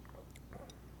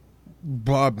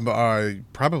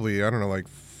 Probably, I don't know, like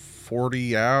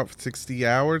 40 hours, 60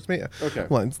 hours, maybe. Okay.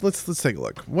 Well, let's take a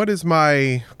look. What is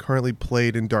my currently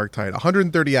played in Darktide?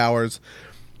 130 hours.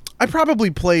 I probably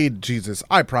played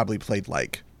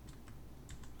like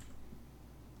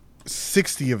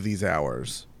 60 of these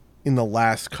hours in the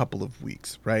last couple of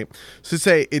weeks, right? So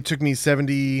say it took me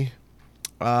 70,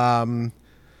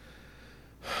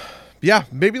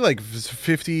 maybe like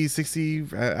 50, 60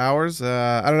 hours.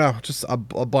 I don't know, just a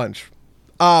bunch.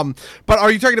 But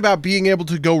are you talking about being able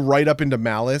to go right up into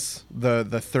Malice, the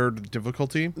third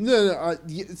difficulty? No,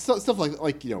 stuff like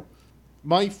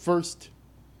my first.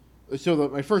 So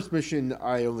my first mission,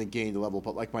 I only gained a level,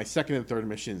 but like my second and third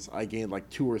missions, I gained like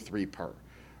 2 or 3 per,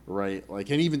 right?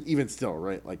 Like, and even still,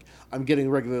 right? Like I'm getting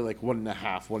regularly like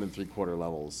 1.5, 1 3/4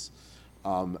 levels,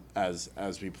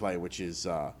 as we play, which is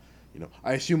I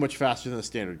assume much faster than the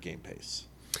standard game pace.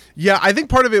 Yeah, I think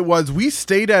part of it was we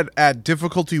stayed at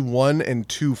difficulty 1 and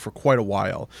 2 for quite a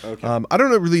while. Okay. I don't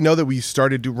really know that we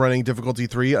started running difficulty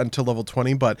 3 until level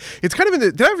 20, but it's kind of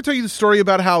did I ever tell you the story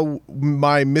about how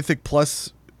my Mythic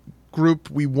Plus group,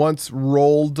 we once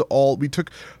we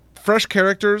took fresh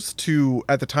characters to,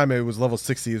 at the time it was level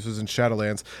 60, this was in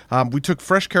Shadowlands. We took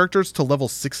fresh characters to level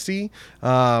 60,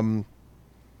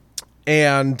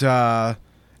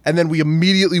 and then we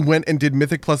immediately went and did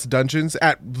Mythic Plus dungeons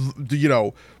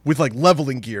with like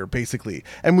leveling gear, basically.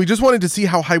 And we just wanted to see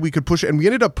how high we could push it. And we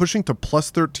ended up pushing to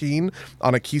plus 13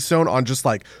 on a keystone on just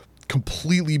like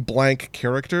completely blank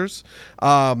characters.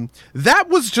 That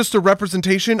was just a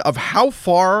representation of how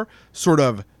far sort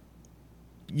of,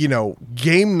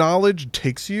 game knowledge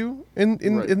takes you in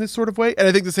this sort of way. And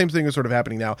I think the same thing is sort of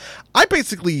happening now. I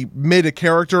basically made a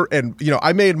character and,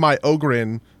 I made my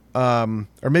Ogryn,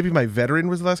 or maybe my Veteran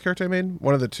was the last character I made.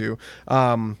 One of the two.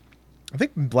 I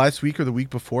think last week or the week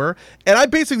before. And I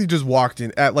basically just walked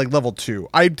in at like level 2.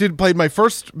 I played my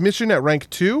first mission at rank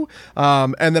 2.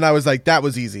 And then I was like, that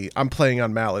was easy. I'm playing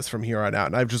on Malice from here on out.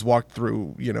 And I've just walked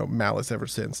through, Malice ever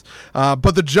since.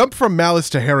 But the jump from Malice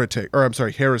to Heresy,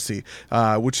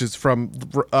 which is from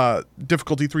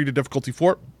difficulty 3 to difficulty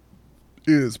 4,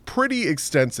 is pretty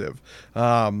extensive.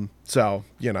 So,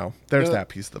 there's that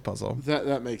piece of the puzzle.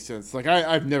 That makes sense. Like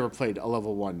I've never played a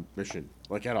level 1 mission,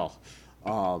 like at all.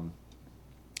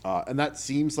 And that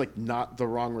seems like not the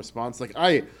wrong response. Like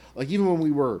even when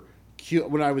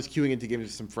when I was queuing into games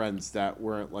with some friends that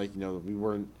weren't like, we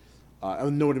weren't,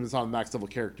 no one was on max level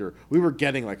character, we were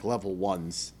getting like level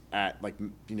 1s at like,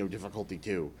 difficulty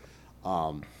 2.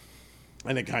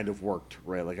 And it kind of worked,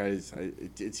 right? Like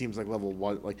it seems like level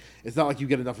 1, like it's not like you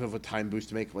get enough of a time boost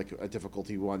to make like a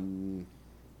difficulty 1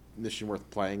 mission worth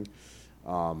playing.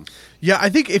 Yeah, I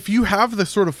think if you have the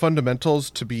sort of fundamentals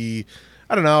to be,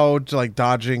 I don't know, to like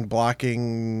dodging,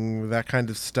 blocking, that kind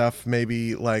of stuff,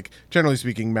 maybe, like, generally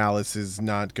speaking, Malice is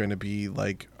not going to be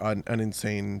like an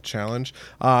insane challenge.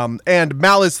 And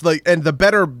Malice, like, and the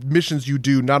better missions you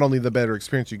do, not only the better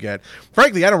experience you get.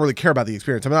 Frankly, I don't really care about the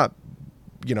experience. I'm not,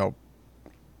 you know,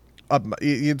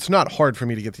 it's not hard for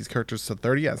me to get these characters to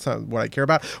 30. Yeah, that's not what I care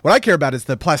about. What I care about is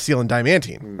the plasteel and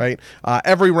diamantine, right?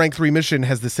 Every rank 3 mission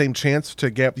has the same chance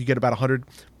to get, you get about 100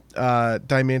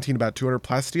 diamantine, about 200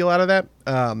 plasteel out of that.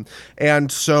 And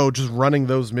so just running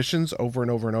those missions over and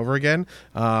over and over again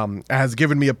has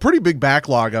given me a pretty big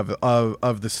backlog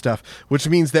of this stuff, which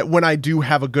means that when I do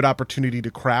have a good opportunity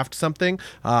to craft something,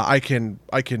 I can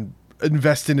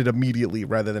invest in it immediately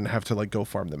rather than have to like go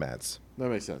farm the mats. That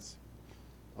makes sense.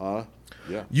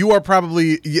 Yeah. You are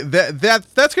probably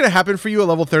that's going to happen for you at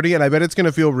level 30, and I bet it's going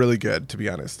to feel really good, to be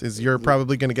honest. Is you're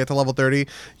probably going to get to level 30,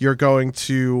 you're going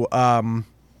to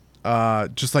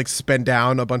just like spend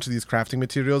down a bunch of these crafting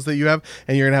materials that you have,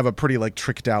 and you're going to have a pretty like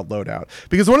tricked out loadout.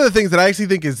 Because one of the things that I actually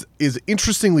think is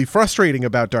interestingly frustrating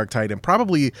about Darktide, and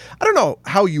probably I don't know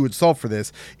how you would solve for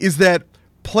this, is that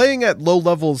playing at low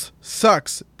levels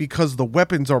sucks because the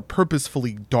weapons are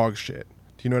purposefully dog shit.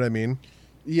 Do you know what I mean?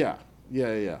 Yeah.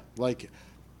 Like,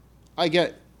 I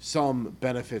get some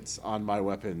benefits on my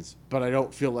weapons, but I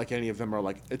don't feel like any of them are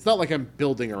like, it's not like I'm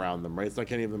building around them, right? It's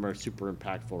like any of them are super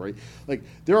impactful, right? Like,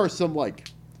 there are some like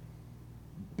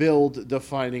build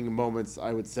defining moments,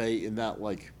 I would say, in that,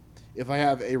 like, if I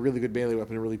have a really good melee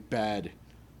weapon, a really bad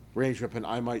ranged weapon,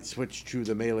 I might switch to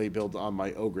the melee build on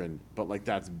my Ogren, but like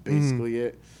that's basically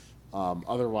it.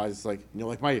 Otherwise, like, you know,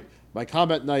 like my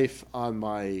combat knife on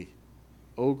my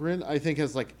Ogren, I think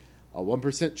has like a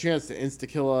 1% chance to insta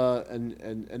kill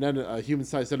a human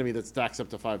sized enemy that stacks up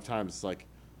to 5 times. It's like,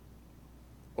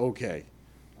 okay,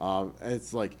 and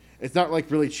it's like, it's not like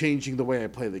really changing the way I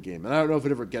play the game, and I don't know if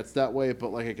it ever gets that way,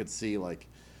 but like I could see like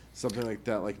something like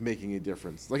that like making a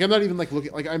difference. Like, I'm not even like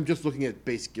looking, like I'm just looking at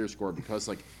base gear score because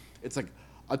like it's like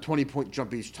a 20-point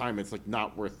jump each time. It's like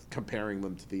not worth comparing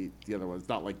them to the other ones. It's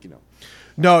not like, you know.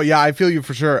 No, yeah, I feel you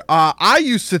for sure. I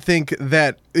used to think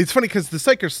that it's funny because the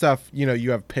Psyker stuff, you know,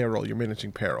 you have peril, you're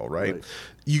managing peril, right?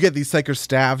 You get these Psyker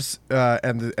staffs,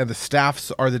 and the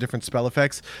staffs are the different spell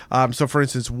effects. So, for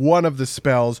instance, one of the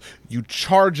spells, you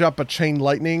charge up a chain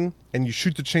lightning, and you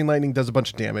shoot the chain lightning, does a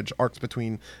bunch of damage, arcs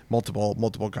between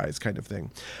multiple guys, kind of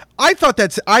thing. I thought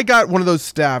I got one of those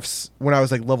staffs when I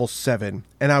was like level 7,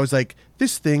 and I was like,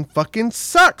 this thing fucking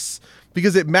sucks.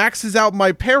 Because it maxes out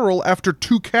my peril after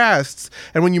 2 casts,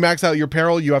 and when you max out your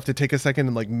peril, you have to take a second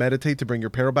and like meditate to bring your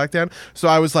peril back down. So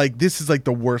I was like, this is like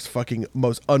the worst fucking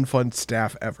most unfun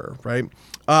staff ever, right?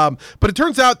 But it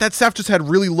turns out that staff just had a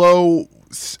really low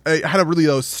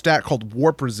stat called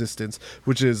warp resistance,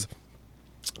 which is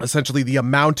essentially the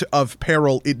amount of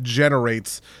peril it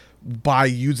generates by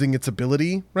using its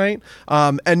ability, right?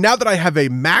 And now that I have a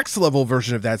max level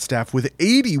version of that staff with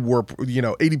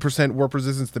 80% warp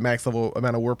resistance, the max level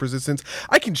amount of warp resistance,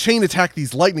 I can chain attack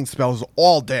these lightning spells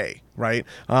all day, right?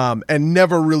 And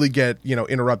never really get,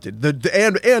 interrupted.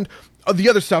 And the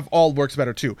other stuff all works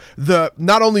better too.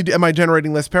 Not only am I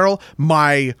generating less peril,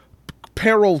 my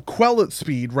peril quell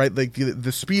speed, right? Like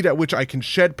the speed at which I can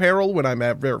shed peril when I'm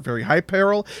at very, very high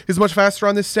peril is much faster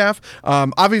on this staff.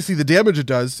 Obviously, the damage it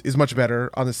does is much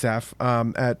better on the staff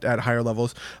at higher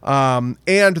levels. And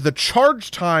the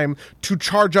charge time to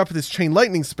charge up this chain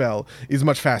lightning spell is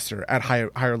much faster at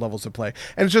higher levels of play.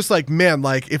 And it's just like, man,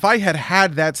 like if I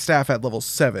had that staff at level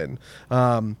 7,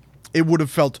 it would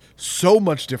have felt so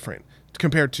much different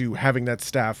compared to having that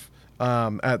staff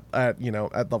at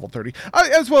level 30,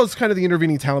 as well as kind of the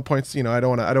intervening talent points. I don't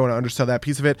want to undersell that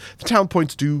piece of it. The talent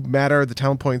points do matter. The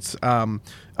talent points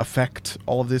affect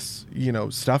all of this,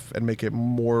 stuff and make it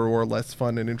more or less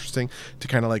fun and interesting to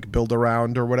kind of like build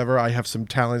around or whatever. I have some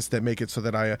talents that make it so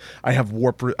that I have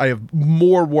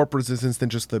more warp resistance than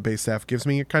just the base staff gives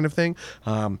me, kind of thing.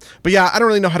 But yeah, I don't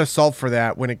really know how to solve for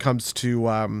that when it comes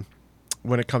to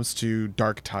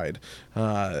Darktide.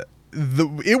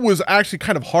 It was actually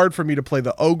kind of hard for me to play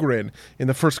the Ogren in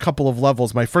the first couple of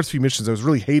levels. My first few missions, I was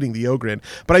really hating the Ogren,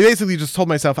 but I basically just told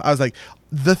myself, I was like,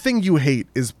 the thing you hate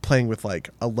is playing with like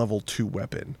a level 2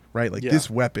 weapon, right? Like this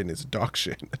weapon is dog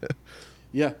shit.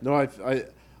 Yeah, no, I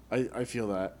feel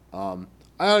that.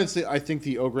 I think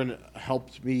the Ogren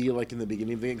helped me like in the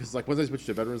beginning of the game, because like once I switched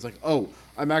to veteran, it's like, oh,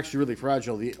 I'm actually really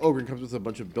fragile. The Ogren comes with a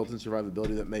bunch of built-in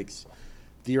survivability that makes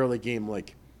the early game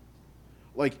like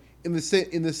in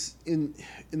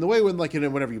the way when like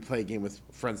whenever you play a game with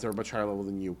friends that are much higher level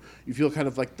than you feel kind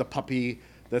of like the puppy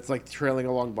that's like trailing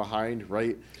along behind,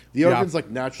 right? The Ogryn's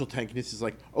like natural tankiness is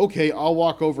like, okay, I'll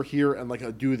walk over here and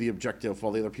like do the objective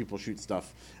while the other people shoot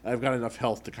stuff. And I've got enough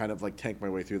health to kind of like tank my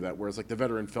way through that. Whereas like the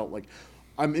veteran felt like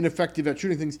I'm ineffective at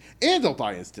shooting things and I'll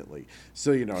die instantly.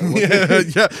 So, you know.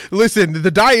 Yeah. Listen,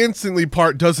 the die instantly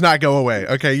part does not go away.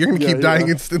 Okay, you're going to keep dying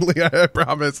instantly, I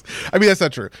promise. I mean, that's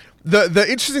not true. The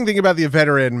interesting thing about the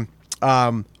veteran,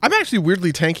 I'm actually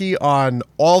weirdly tanky on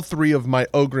all three of my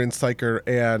Ogryn, Psyker,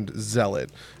 and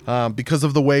Zealot because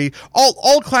of the way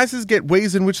all classes get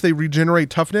ways in which they regenerate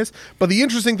toughness. But the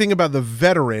interesting thing about the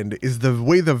veteran is the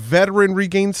way the veteran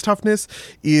regains toughness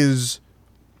is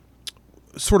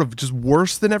sort of just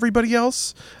worse than everybody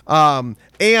else.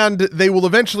 And they will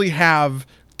eventually have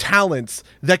talents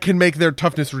that can make their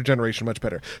toughness regeneration much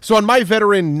better. So on my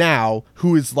veteran now,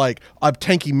 who is like a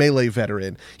tanky melee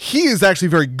veteran, he is actually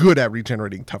very good at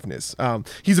regenerating toughness.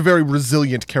 He's a very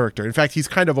resilient character. In fact, he's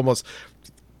kind of almost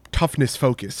toughness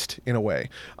focused in a way.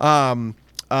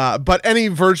 But any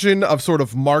version of sort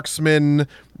of marksman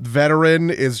veteran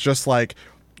is just like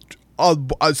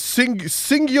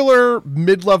singular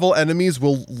mid-level enemies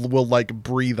will like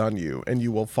breathe on you and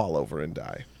you will fall over and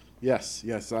die. Yes.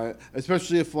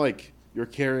 Especially if like you're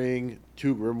carrying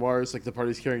 2 grimoires, like the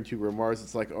party's carrying 2 grimoires,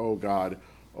 it's like, oh god,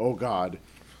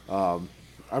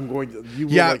 I'm going to.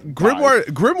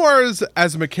 Grimoires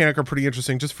as a mechanic are pretty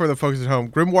interesting. Just for the folks at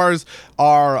home, grimoires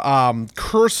are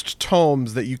cursed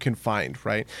tomes that you can find,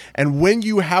 right? And when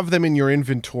you have them in your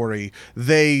inventory,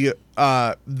 they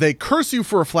curse you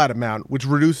for a flat amount, which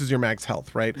reduces your max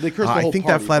health, right? They curse the whole party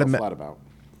for a flat amount.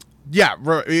 Yeah,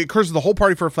 it curses the whole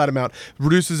party for a flat amount,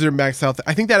 reduces your max health.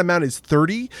 I think that amount is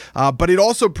 30, but it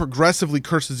also progressively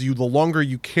curses you the longer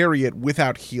you carry it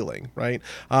without healing, right?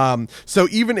 So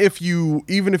even if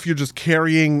you're just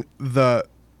carrying the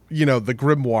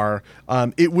grimoire,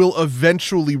 it will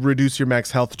eventually reduce your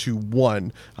max health to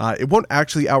 1. It won't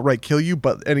actually outright kill you,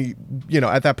 but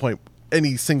at that point,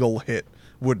 any single hit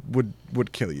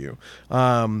would kill you.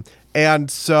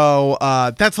 And so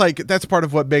that's part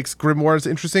of what makes grimoires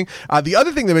interesting. The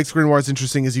other thing that makes grimoires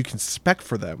interesting is you can spec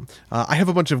for them. I have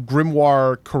a bunch of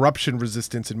grimoire corruption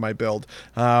resistance in my build,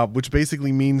 which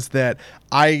basically means that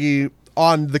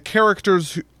on the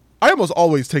characters I almost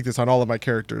always take this on all of my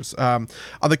characters. On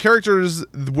the characters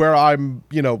where I'm,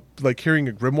 like carrying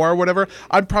a grimoire or whatever,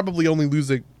 I'm probably only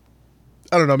losing,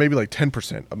 I don't know, maybe like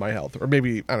 10% of my health, or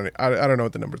maybe I don't know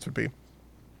what the numbers would be.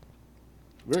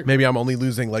 Maybe I'm only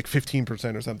losing like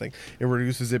 15% or something. It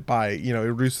reduces it by, it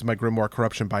reduces my grimoire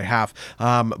corruption by half.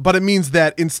 But it means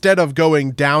that instead of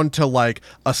going down to like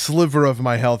a sliver of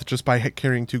my health just by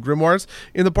carrying 2 grimoires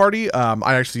in the party,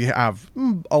 I actually have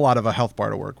a lot of a health bar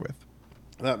to work with.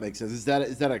 That makes sense. Is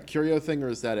that a curio thing, or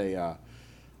is that a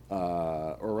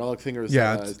or relic thing, or is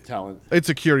that a talent? It's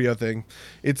a curio thing.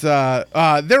 It's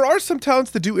there are some talents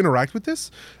that do interact with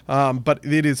this, but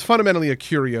it is fundamentally a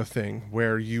curio thing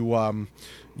where you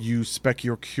spec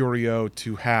your curio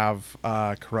to have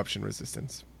corruption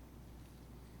resistance.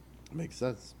 Makes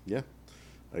sense. Yeah.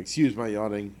 Excuse my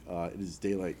yawning. It is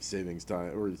daylight savings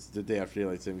time, or it's the day after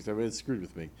daylight savings time. It screwed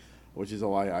with me, which is a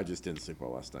lie. I just didn't sleep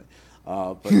well last night.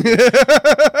 But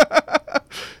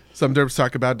some derps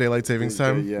talk about daylight savings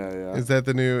time. Yeah. Is that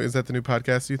the new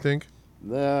podcast, you think?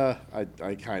 Nah, I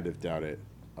kind of doubt it.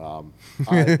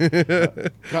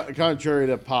 Contrary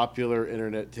to popular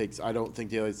internet takes, I don't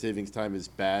think daylight savings time is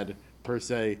bad per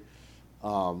se.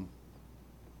 I'm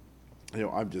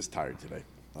just tired today.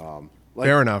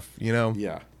 Fair enough.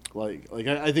 Yeah.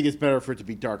 I think it's better for it to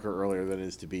be darker earlier than it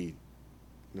is to be.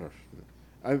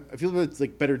 I feel that it's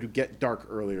like better to get dark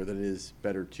earlier than it is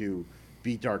better to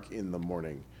be dark in the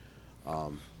morning,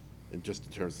 and just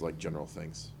in terms of like general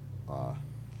things, but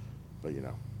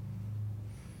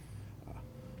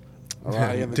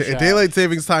daylight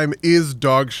savings time is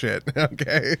dog shit.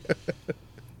 Okay.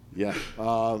 Yeah.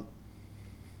 Well,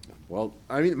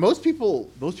 I mean, most people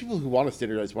who want to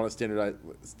standardize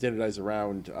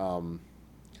around on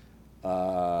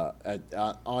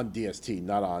DST,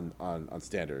 not on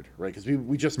standard, right? Because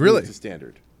we just moved to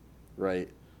standard, right?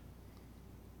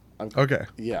 Okay.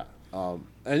 Yeah. And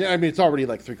I mean, it's already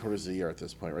like 3/4 of the year at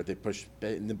this point, right? They pushed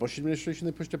in the Bush administration.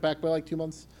 They pushed it back by like 2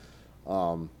 months.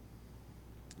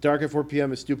 Dark at 4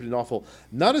 p.m. is stupid and awful.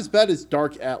 Not as bad as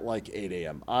dark at like 8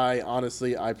 a.m.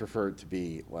 I prefer it to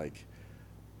be like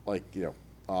I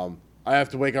have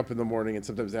to wake up in the morning, and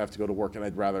sometimes I have to go to work, and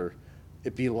I'd rather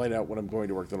it be light out when I'm going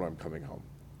to work than when I'm coming home.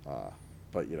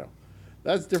 But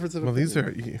that's the difference of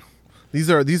opinion. These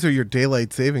are your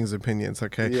daylight savings opinions,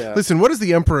 okay? Yeah. Listen, what does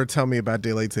the Emperor tell me about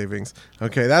daylight savings?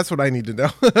 Okay, that's what I need to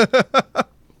know.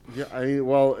 Yeah,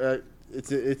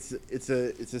 it's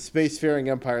a spacefaring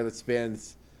empire that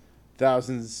spans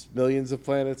thousands, millions of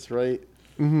planets, right?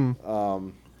 Mm-hmm.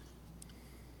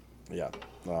 Yeah.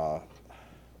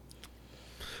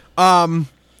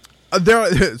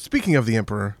 Speaking of the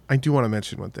Emperor, I do want to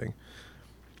mention one thing.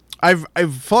 I've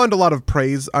fallen a lot of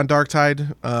praise on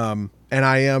Darktide, and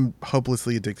I am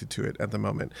hopelessly addicted to it at the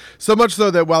moment. So much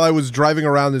so that while I was driving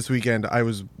around this weekend, I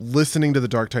was listening to the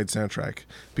Darktide soundtrack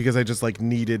because I just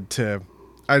needed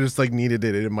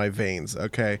it in my veins.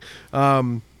 Okay,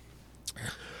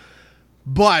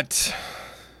 but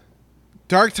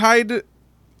Darktide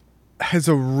has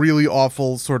a really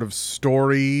awful sort of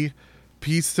story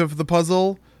piece of the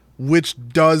puzzle, which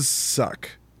does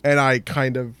suck, and I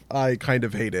kind of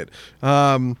hate it.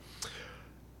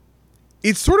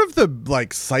 It's sort of the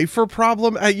cipher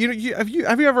problem. Have you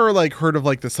ever heard of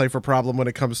the cipher problem when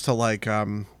it comes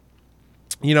to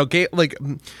game,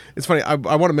 it's funny. I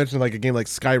want to mention a game like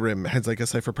Skyrim has a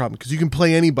cipher problem because you can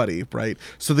play anybody, right?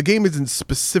 So the game isn't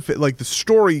specific. The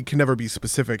story can never be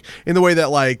specific in the way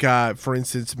that for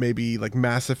instance, maybe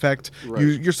Mass Effect. Right.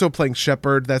 You're still playing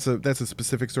Shepard. That's a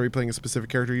specific story, playing a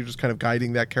specific character. You're just kind of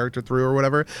guiding that character through or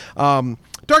whatever.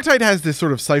 Darktide has this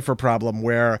sort of cipher problem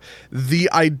where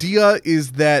the idea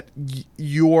is that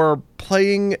you're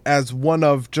playing as one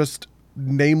of just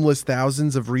nameless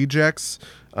thousands of rejects.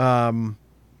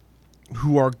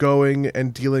 Who are going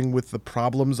and dealing with the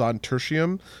problems on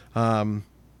Tertium.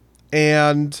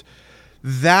 And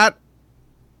that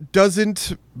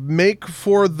doesn't make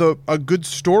for a good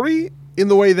story in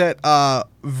the way that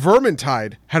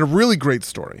Vermintide had a really great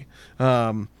story.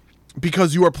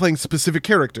 Because you are playing specific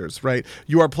characters, right?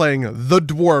 You are playing the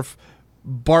dwarf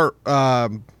what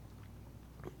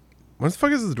the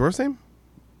fuck is the dwarf's name?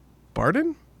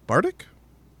 Barden? Bardic?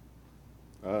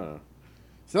 I don't know.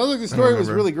 Sounds like the story was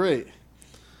really great.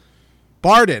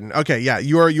 Barden. Okay, yeah.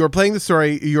 You're playing the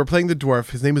story. You're playing the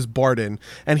dwarf. His name is Barden,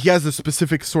 and he has a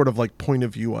specific sort of point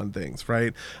of view on things,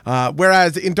 right?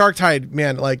 Whereas in Darktide,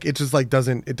 man, it just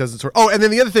doesn't sort. Oh, and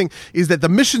then the other thing is that the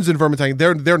missions in Vermintide,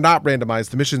 they're not randomized.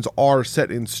 The missions are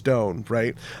set in stone,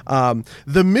 right?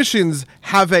 The missions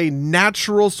have a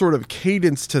natural sort of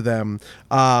cadence to them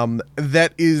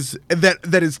that is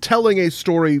telling a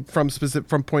story from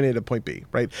point A to point B,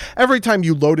 right? Every time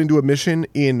you load into a mission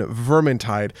in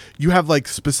Vermintide, you have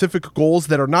specific goals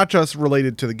that are not just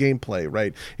related to the gameplay,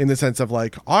 right? In the sense of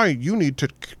you need to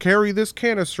carry this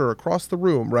canister across the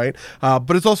room, right?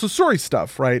 But it's also story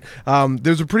stuff, right?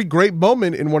 There's a pretty great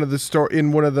moment in one of the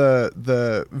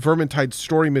Vermintide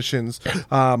story missions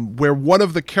where one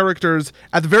of the characters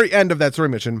at the very end of that story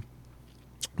mission,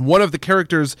 one of the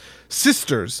characters'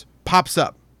 sisters pops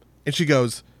up and she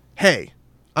goes, "Hey,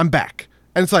 I'm back."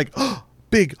 And it's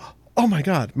big, oh my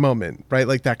God moment, right?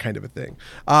 That kind of a thing.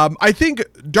 I think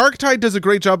Darktide does a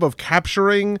great job of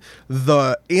capturing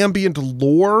the ambient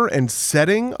lore and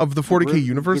setting of the 40K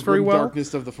universe very well. The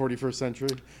darkness of the 41st century.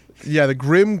 Yeah, the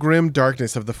grim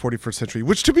darkness of the 41st century,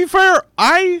 which, to be fair,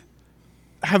 I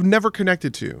have never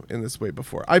connected to in this way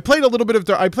before. I played a little bit of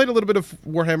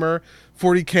Warhammer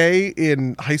 40K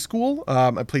in high school.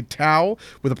 I played Tau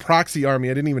with a proxy army.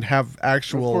 I didn't even have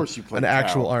actual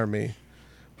army.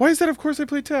 Why is that? Of course I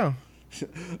played Tau.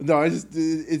 No,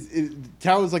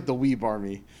 Tau is like the Weeb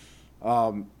army.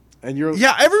 And you're...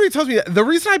 Yeah, everybody tells me that. The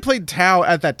reason I played Tau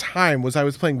at that time was I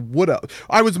was playing Wood Elves.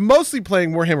 I was mostly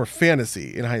playing Warhammer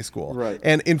Fantasy in high school. Right.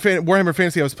 And in Warhammer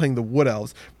Fantasy, I was playing the Wood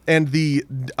Elves. And the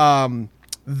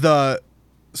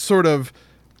sort of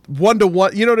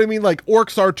one-to-one, you know what I mean?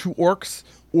 Orcs are to orcs,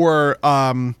 or...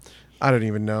 I don't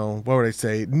even know. What would I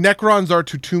say? Necrons are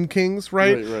to Tomb Kings,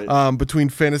 right? Right. Between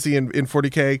Fantasy and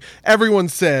 40K. Everyone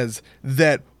says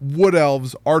that Wood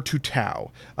Elves are to Tau.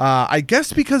 I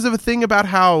guess because of a thing about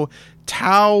how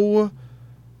Tau...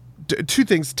 Two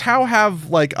things. Tau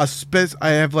have I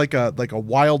have a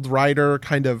wild rider,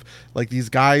 kind of these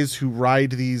guys who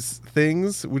ride these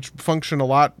things, which function a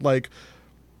lot like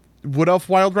Wood Elf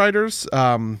wild riders.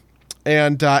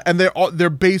 And their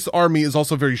base army is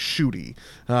also very shooty,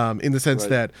 in the sense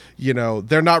that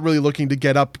they're not really looking to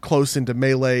get up close into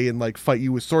melee and fight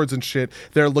you with swords and shit.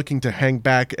 They're looking to hang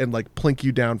back and plink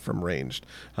you down from ranged.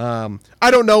 I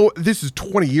don't know. This is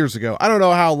 20 years ago. I don't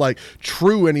know how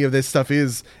true any of this stuff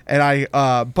is, and I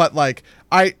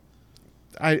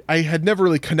had never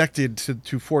really connected to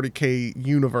 40K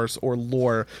universe or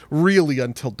lore really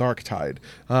until Darktide,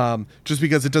 just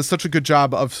because it does such a good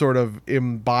job of sort of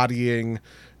embodying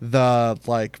the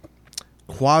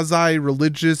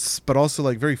quasi-religious but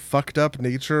also very fucked up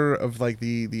nature of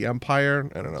the Empire.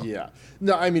 I don't know. Yeah.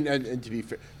 No, I mean, and to be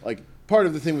fair, part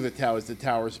of the thing with the Tau is the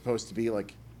Tau is supposed to be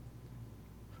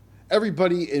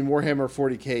everybody in Warhammer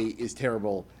 40K is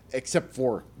terrible except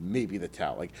for maybe the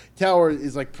Tau. Like Tau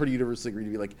is like pretty universally agreed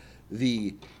to be like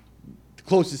the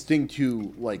closest thing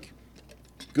to like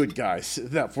good guys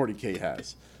that 40K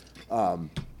has,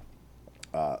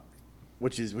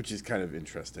 which is kind of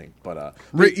interesting. But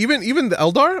even the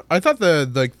Eldar, I thought the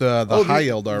high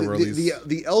Eldar were at least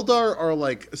the Eldar are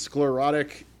like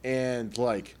sclerotic and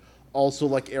like also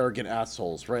like arrogant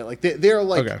assholes, right? Like they're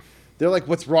like. Okay. They're like,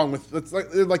 what's wrong with?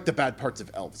 They're like the bad parts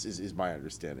of elves, is my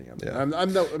understanding. I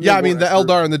mean, the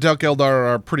Eldar and the Dark Eldar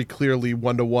are pretty clearly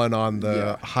 1-to-1 on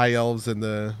the high elves and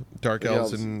the dark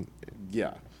elves, and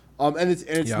and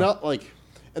it's not like,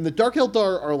 and the Dark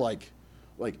Eldar are like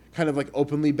kind of like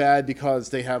openly bad because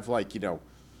they have like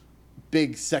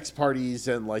big sex parties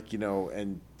and like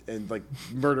and like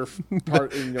murder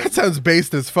part. That sounds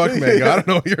based as fuck, man. I don't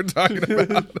know what you're talking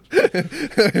about.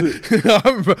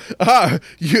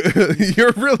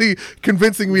 You're really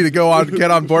convincing me to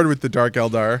get on board with the Dark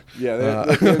Eldar. Yeah,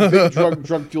 they're big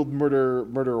drug-fueled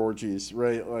murder orgies,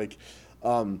 right? Like,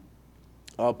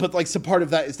 but like some part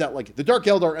of that is that like the Dark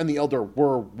Eldar and the Eldar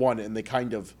were one, and they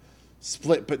kind of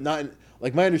split, but not in,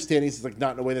 like my understanding is like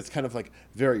not in a way that's kind of like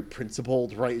very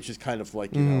principled, right? It's just kind of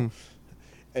like you know.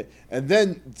 And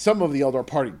then some of the Eldar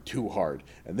partied too hard,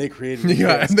 and they created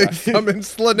and they summoned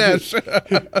Slanesh.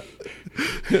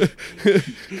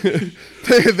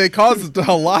 they caused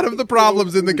a lot of the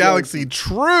problems in the galaxy.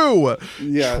 True.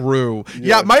 Yeah,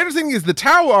 my understanding is the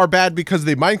Tau are bad because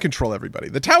they mind control everybody.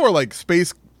 The Tau are like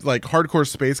space, like hardcore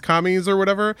space commies or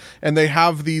whatever, and they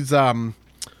have these in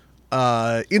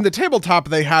the tabletop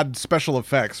they had special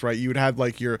effects, right? You would have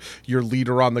like your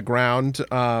leader on the ground.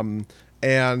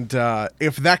 And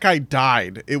if that guy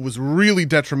died, it was really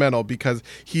detrimental because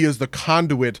he is the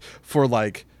conduit for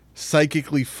like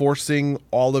psychically forcing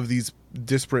all of these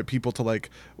disparate people to like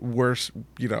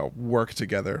work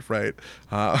together, right?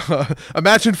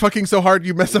 Imagine fucking so hard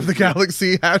you mess up the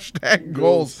galaxy.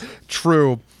 #goals.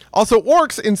 True. Also,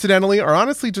 orcs, incidentally, are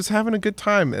honestly just having a good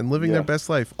time and living their best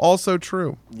life. Also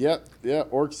true. Yeah.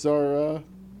 Orcs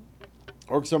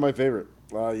are my favorite.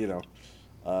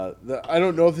 I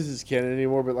don't know if this is canon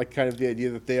anymore, but like kind of the idea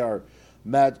that they are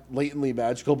latently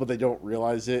magical, but they don't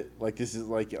realize it. Like this is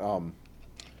like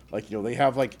they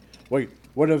have like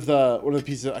one of the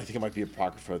pieces. I think it might be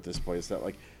apocrypha at this point. Is that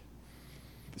like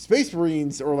Space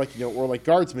Marines or like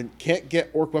guardsmen can't get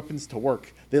orc weapons to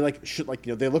work. They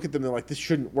they look at them and they're like, this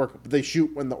shouldn't work, but they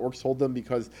shoot when the orcs hold them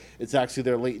because it's actually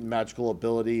their latent magical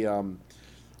ability.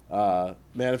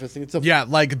 Manifesting itself. Yeah,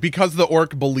 like because the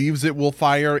orc believes it will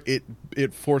fire,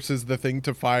 it forces the thing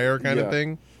to fire, kind of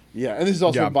thing. Yeah, and this is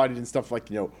also embodied in stuff like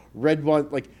red one.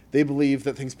 Like they believe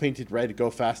that things painted red go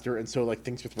faster, and so like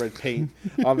things with red paint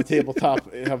on the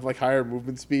tabletop have like higher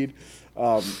movement speed.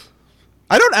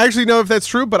 I don't actually know if that's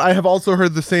true, but I have also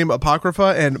heard the same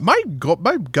apocrypha, and my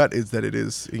gut is that it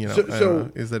is. Is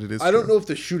that it is. I don't know if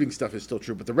the shooting stuff is still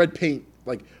true, but the red paint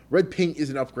is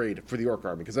an upgrade for the orc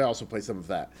army because I also play some of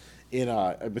that in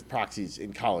with proxies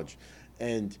in college,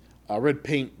 and red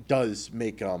paint does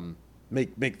make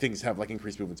things have like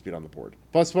increased movement speed on the board.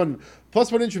 Plus one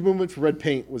inch of movement for red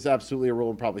paint was absolutely a rule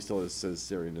and probably still is, says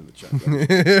Syrian in the chat.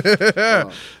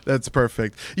 That's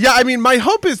perfect. Yeah, I mean, my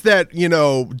hope is that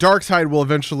Darkside will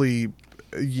eventually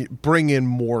bring in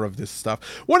more of this stuff.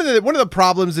 One of the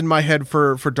problems in my head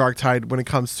for Darktide when it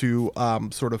comes to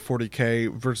sort of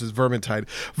 40K versus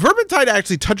Vermintide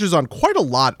actually touches on quite a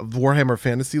lot of Warhammer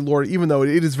Fantasy lore, even though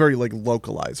it is very like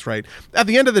localized, right? At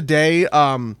the end of the day,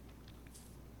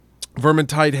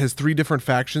 Vermintide has 3 different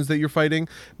factions that you're fighting.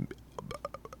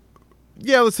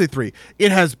 Yeah, let's say 3.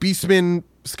 It has Beastmen,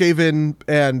 Skaven,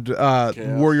 and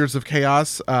Warriors of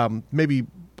Chaos. Maybe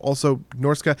also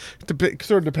Norska.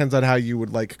 Sort of depends on how you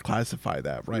would like classify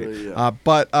that, right? Yeah.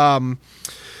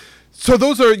 So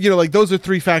those are those are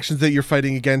 3 factions that you're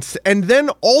fighting against, and then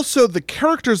also the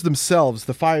characters themselves,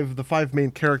 the five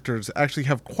main characters actually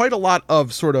have quite a lot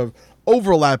of sort of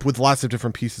overlap with lots of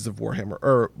different pieces of Warhammer,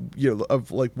 or of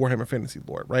like Warhammer Fantasy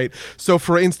lore, right? So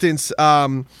for instance,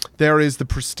 there is the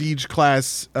prestige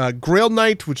class Grail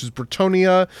Knight, which is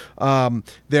Bretonia.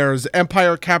 There's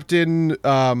Empire Captain.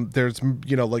 There's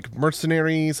like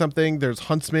Mercenary something. There's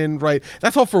Huntsman, right?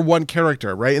 That's all for one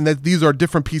character, right? And these are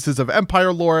different pieces of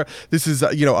Empire lore. This is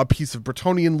a piece of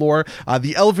Bretonian lore.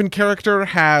 The Elven character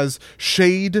has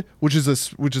Shade, which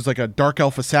is like a dark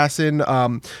elf assassin.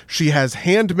 She has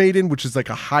Handmaiden, which is like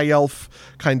a high elf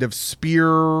kind of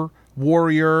spear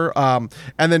warrior, and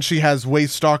then she has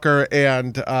Waystalker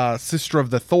and Sister of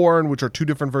the Thorn, which are 2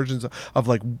 different versions of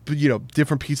like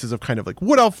different pieces of kind of like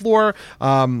wood elf lore.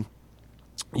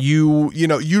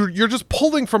 you're just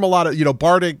pulling from a lot of,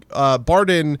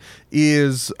 Barden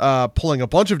is pulling a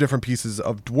bunch of different pieces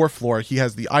of dwarf lore. He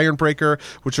has the Ironbreaker,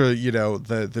 which are,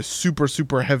 the super,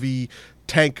 super heavy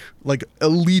tank, like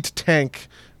elite tank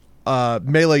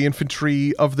melee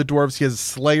infantry of the dwarves. He has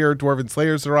dwarven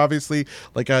slayers are obviously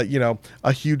like a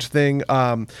huge thing.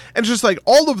 And it's just like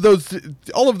all of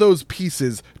those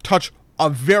pieces touch a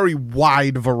very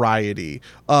wide variety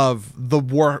of the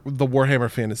Warhammer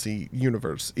Fantasy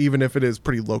universe, even if it is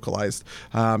pretty localized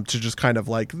to just kind of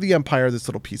like the Empire, this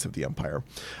little piece of the Empire.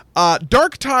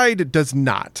 Darktide does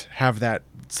not have that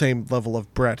same level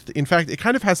of breadth. In fact, it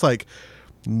kind of has like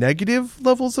negative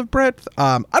levels of breadth.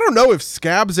 I don't know if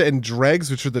Scabs and Dregs,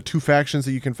 which are the two factions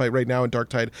that you can fight right now in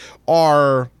Darktide,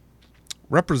 are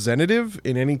representative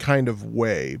in any kind of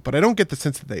way, but I don't get the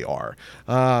sense that they are.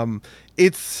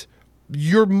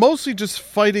 You're mostly just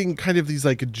fighting kind of these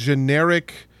like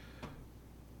generic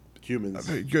humans,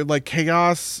 you're like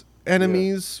chaos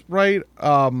enemies, right?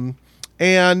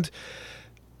 And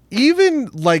even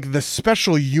like the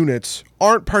special units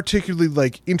aren't particularly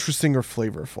like interesting or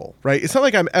flavorful, right? It's not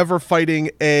like I'm ever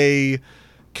fighting a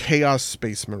Chaos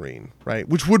Space Marine, right?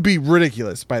 Which would be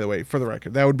ridiculous, by the way, for the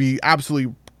record. That would be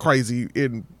absolutely crazy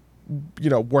in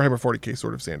Warhammer 40k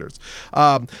sort of standards.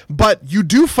 But you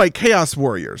do fight Chaos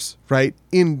Warriors, right?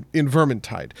 In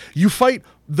Vermintide. You fight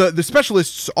the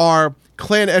specialists are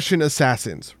Clan Eshin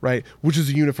Assassins, right? Which is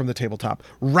a unit from the tabletop.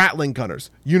 Rattling Gunners,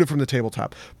 unit from the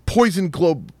tabletop. Poison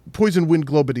Wind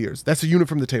Globadiers, that's a unit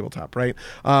from the tabletop, right?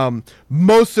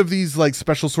 Most of these like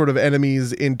special sort of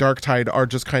enemies in Darktide are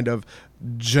just kind of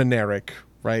generic,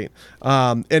 right?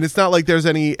 And it's not like there's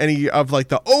any of like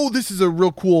this is a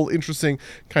real cool, interesting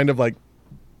kind of like,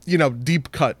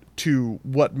 deep cut to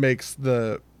what makes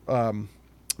the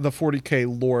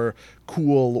 40k lore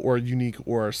cool or unique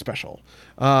or special.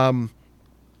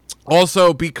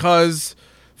 Also, because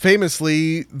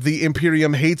famously the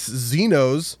Imperium hates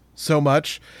Xenos so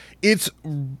much, it's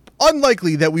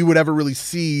unlikely that we would ever really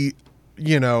see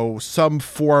some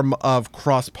form of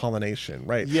cross-pollination,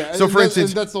 right? Yeah, so for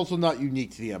instance, that's also not unique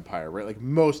to the Empire, right? Like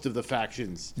most of the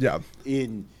factions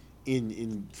in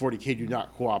 40k do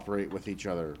not cooperate with each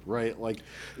other, right? Like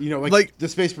the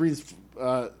Space Marines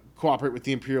cooperate with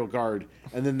the Imperial Guard,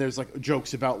 and then there's like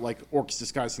jokes about like orcs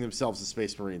disguising themselves as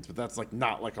Space Marines, but that's like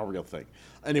not like a real thing.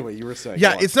 Anyway, you were saying,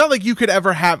 it's not like you could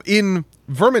ever have in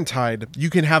Vermintide, you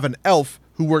can have an elf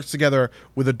who works together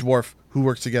with a dwarf who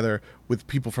works together with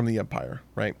people from the Empire,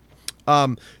 right?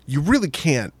 You really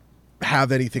can't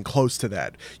have anything close to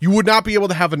that. You would not be able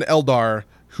to have an Eldar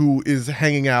who is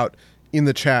hanging out in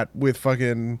the chat with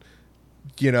fucking,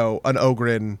 an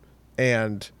Ogren,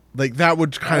 and like that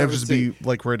would kind of just be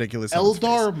like ridiculous.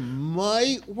 Eldar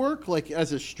might work like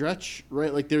as a stretch,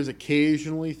 right? Like there's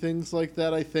occasionally things like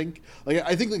that. I think like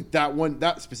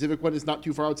that specific one is not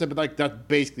too far outside, but like that's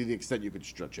basically the extent you could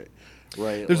stretch it,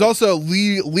 right? There's also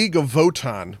League of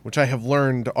Votan, which I have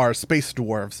learned are space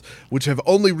dwarves, which have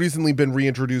only recently been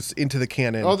reintroduced into the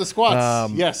canon. Oh, the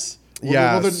squats, yes.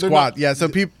 Squat. So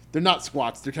people. They're not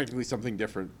squats. They're technically something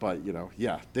different, but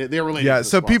they're related. Yeah. To the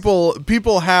so squats.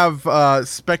 people have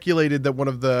speculated that one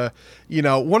of the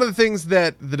things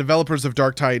that the developers of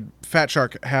Darktide Fat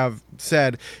Shark have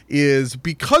said is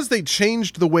because they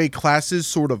changed the way classes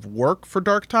sort of work for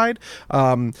Darktide.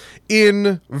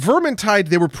 In Vermintide,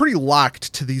 they were pretty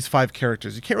locked to these 5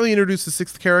 characters. You can't really introduce the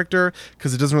 6th character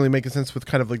because it doesn't really make sense with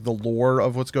kind of like the lore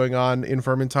of what's going on in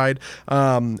Vermintide.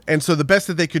 And so the best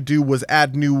that they could do was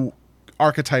add new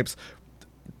archetypes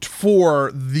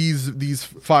for these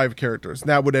 5 characters. And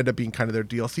that would end up being kind of their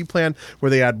DLC plan, where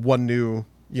they add one new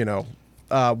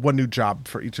job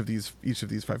for each of these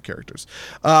 5 characters.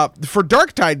 For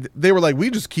Darktide, they were like,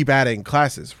 we just keep adding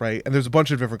classes, right? And there's a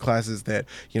bunch of different classes that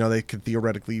they could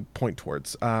theoretically point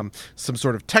towards. Some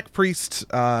sort of tech priest,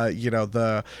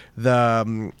 the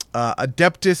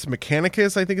Adeptus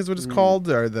Mechanicus, I think is what it's called,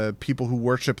 are the people who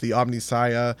worship the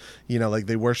Omnissiah. Like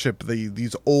they worship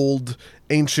these old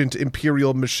ancient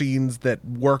imperial machines that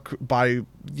work by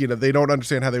they don't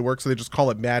understand how they work, so they just call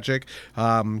it magic.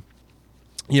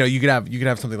 You could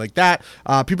have something like that.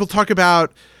 People talk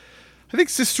about, I think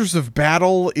Sisters of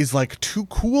Battle is like too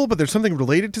cool, but there's something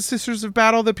related to Sisters of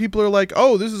Battle that people are like,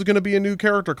 oh, this is going to be a new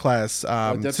character class.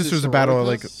 Sisters of Battle are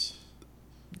like,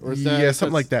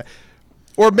 something like that.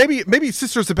 Or maybe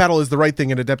Sisters of Battle is the right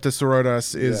thing, and Adeptus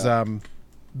Sororitas is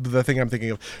the thing I'm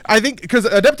thinking of. I think because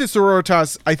Adeptus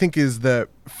Sororitas, I think, is the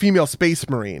female space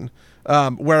marine.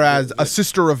 Whereas a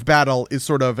Sister of Battle is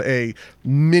sort of a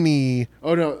mini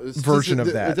version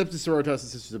of that. Adeptus Sororitas and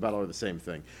Sisters of Battle are the same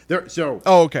thing.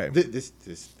 Okay. This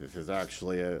is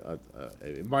actually a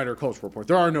minor cultural point.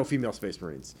 There are no female space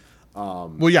marines.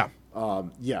 Yeah,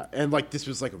 and like this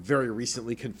was like very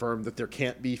recently confirmed that there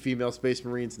can't be female space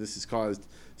marines. This has caused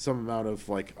some amount of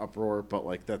like uproar, but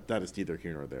like that is neither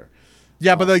here nor there.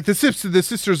 Yeah, but like the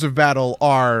Sisters of Battle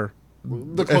are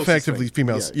effectively thing.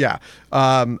 Females. They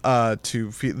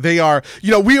are.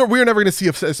 We are never going to see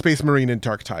a space marine in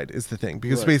Darktide is the thing,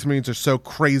 because space marines are so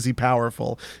crazy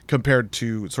powerful compared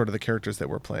to sort of the characters that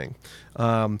we're playing.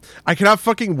 I cannot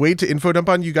fucking wait to info dump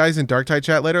on you guys in Darktide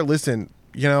chat later. Listen,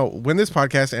 when this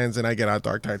podcast ends and I get out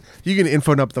Darktide, you can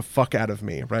info dump the fuck out of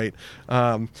me, right?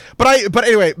 But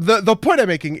anyway, the point I'm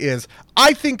making is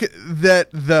I think that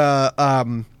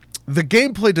the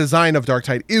gameplay design of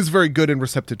Darktide is very good and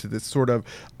receptive to this sort of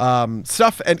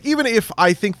stuff. And even if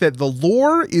I think that the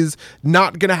lore is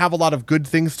not going to have a lot of good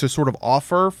things to sort of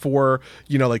offer for,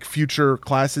 like future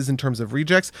classes in terms of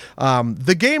rejects,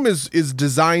 the game is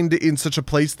designed in such a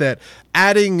place that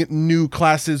adding new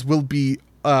classes will be,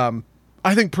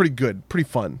 I think, pretty good, pretty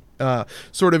fun.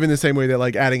 Sort of in the same way that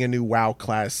like adding a new WoW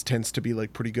class tends to be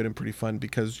like pretty good and pretty fun,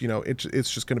 because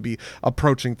it's just going to be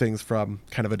approaching things from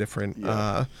kind of a different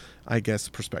I guess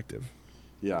perspective.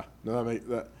 Yeah, no,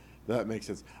 that makes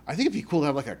sense. I think it'd be cool to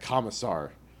have like a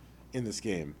commissar in this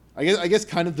game. I guess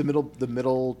kind of the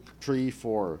middle tree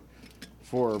for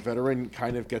veteran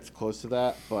kind of gets close to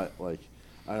that, but like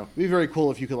I don't know, it'd be very cool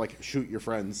if you could like shoot your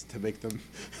friends to make them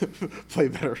play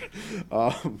better.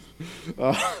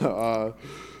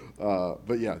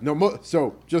 But yeah, no.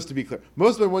 So just to be clear,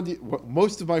 most of my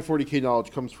 40K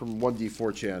knowledge comes from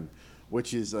 1D4chan,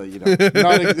 which is not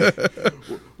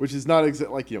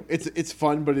it's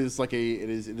fun, but it's like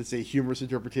it's a humorous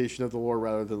interpretation of the lore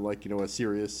rather than like a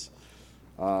serious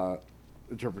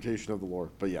interpretation of the lore.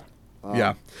 But yeah.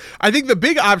 I think the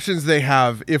big options they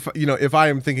have, if I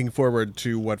am thinking forward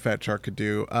to what Fat Shark could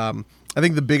do, I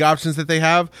think the big options that they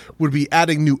have would be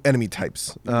adding new enemy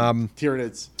types.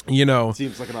 Tyranids.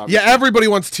 Seems like an option. Yeah, everybody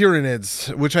wants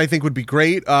Tyranids, which I think would be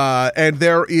great. And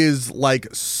there is like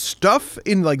stuff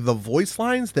in like the voice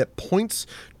lines that points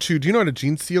to. Do you know what a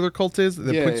Gene Stealer cult is?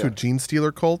 That points to a Gene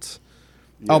Stealer cult.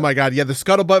 Yeah. Oh my god, yeah, the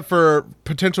scuttlebutt for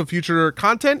potential future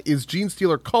content is Gene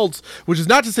Stealer cults, which is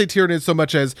not to say Tyranids so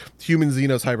much as human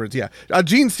Xenos hybrids. Yeah,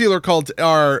 Gene Stealer cults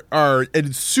are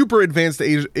super advanced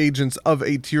agents of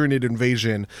a Tyranid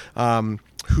invasion,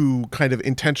 who kind of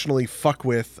intentionally fuck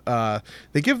with.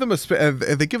 They give them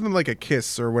like a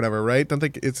kiss or whatever, right? Don't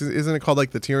they? Isn't it called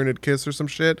like the Tyranid kiss or some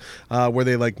shit? Where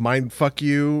they like mind fuck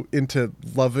you into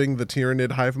loving the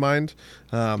Tyranid hive mind.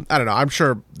 I don't know. I'm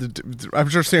sure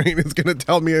Sarian is going to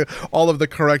tell me all of the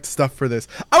correct stuff for this.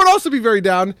 I would also be very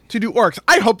down to do orcs.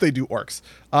 I hope they do orcs.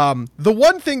 The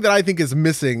one thing that I think is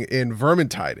missing in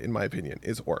Vermintide, in my opinion,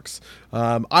 is orcs.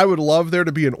 I would love there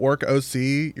to be an orc OC.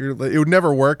 It would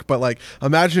never work, but like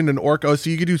imagine an orc OC.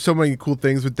 You could do so many cool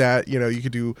things with that. You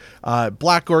could do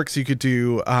black orcs. You could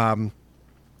do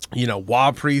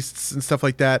Wa priests and stuff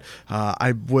like that.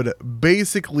 I would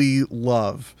basically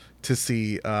love to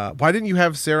see. Why didn't you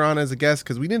have Sarah on as a guest?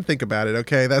 Because we didn't think about it.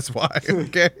 Okay, that's why.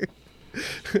 Okay.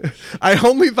 I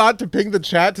only thought to ping the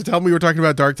chat to tell me we were talking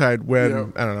about Darktide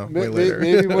when I don't know, way later.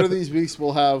 Maybe one of these weeks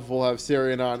we'll have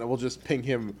Sarian on and we'll just ping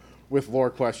him with lore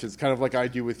questions, kind of like I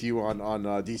do with you on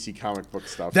DC comic book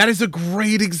stuff. That is a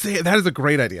great That is a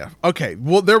great idea. Okay,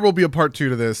 well there will be a part 2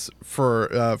 to this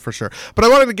for sure. But I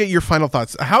wanted to get your final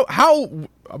thoughts. How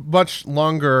much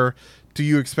longer do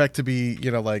you expect to be,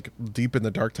 like deep in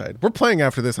the Darktide? We're playing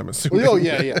after this, I'm assuming. Oh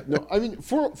yeah. No, I mean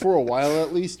for a while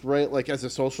at least, right? Like as a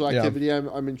social activity,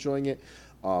 I'm enjoying it.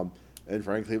 And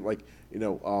frankly, like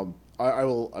I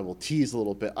will tease a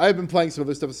little bit. I've been playing some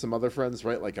other stuff with some other friends,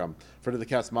 right? Like friend of the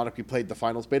cast, Monica, we played the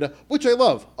finals beta, which I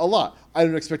love a lot. I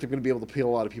don't expect I'm going to be able to peel a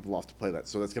lot of people off to play that,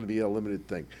 so that's going to be a limited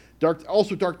thing.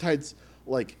 Darktide's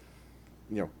like,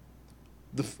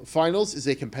 the finals is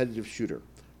a competitive shooter,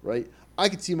 right? I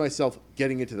could see myself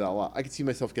getting into that a lot. I could see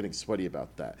myself getting sweaty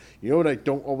about that. You know what I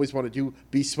don't always want to do?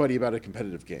 Be sweaty about a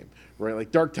competitive game, right?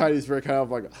 Like Darktide is very kind of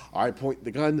like, I point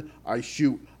the gun, I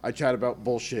shoot, I chat about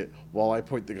bullshit while I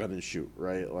point the gun and shoot,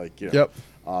 right? Like, Yep.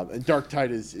 And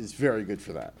Darktide is very good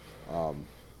for that.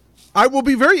 I will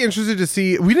be very interested to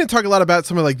see. We didn't talk a lot about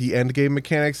some of like the end game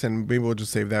mechanics, and maybe we'll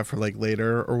just save that for like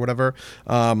later or whatever.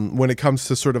 When it comes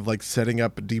to sort of like setting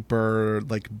up deeper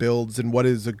like builds and what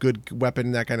is a good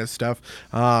weapon, that kind of stuff.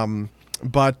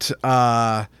 But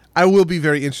I will be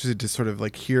very interested to sort of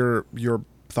like hear your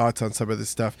thoughts on some of this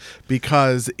stuff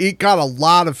because it got a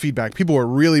lot of feedback. People were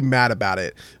really mad about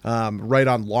it right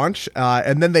on launch.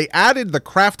 And then they added the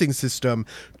crafting system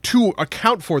to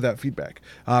account for that feedback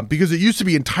because it used to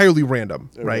be entirely random,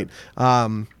 right?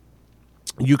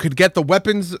 You could get the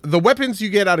weapons. The weapons you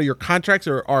get out of your contracts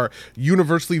are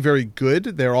universally very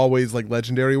good. They're always like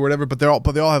legendary or whatever, but they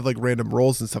all have like random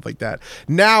rolls and stuff like that.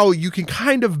 Now you can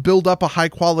kind of build up a high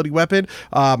quality weapon,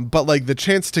 but like the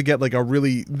chance to get like a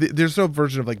really there's no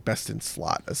version of like best in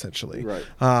slot essentially. Right.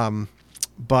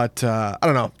 But I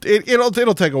don't know.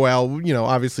 It'll take a while. You know,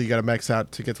 obviously you got to max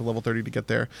out to get to level 30 to get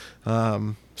there.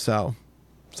 So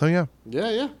yeah.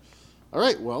 Yeah. All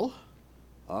right. Well,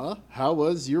 how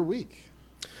was your week?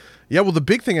 Yeah, well, the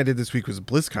big thing I did this week was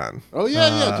BlizzCon. Oh, yeah.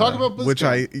 Talk about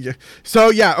BlizzCon.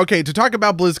 To talk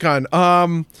about BlizzCon.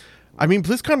 I mean,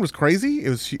 BlizzCon was crazy. It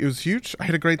was huge. I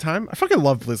had a great time. I fucking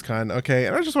love BlizzCon, okay?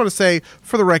 And I just want to say,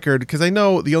 for the record, because I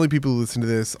know the only people who listen to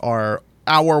this are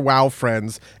our WoW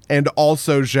friends and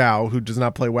also Zhao, who does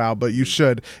not play WoW, but you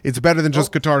should. It's better than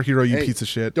just Guitar Hero, you piece of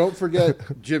shit. Don't forget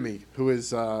Jimmy, who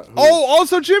is...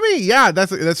 also Jimmy! Yeah,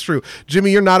 that's true.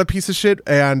 Jimmy, you're not a piece of shit,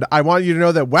 and I want you to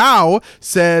know that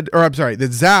that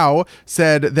Zhao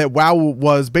said that WoW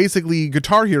was basically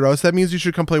Guitar Hero, so that means you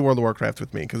should come play World of Warcraft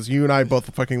with me, because you and I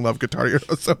both fucking love Guitar Hero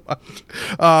so much.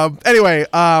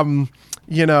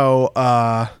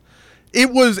 It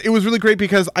was really great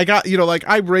because I got,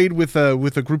 I raid with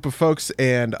a group of folks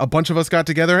and a bunch of us got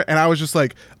together and I was just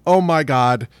like, oh my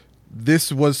God, this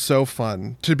was so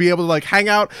fun to be able to like hang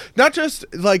out, not just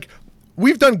like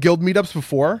we've done guild meetups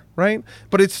before, right?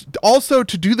 But it's also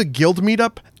to do the guild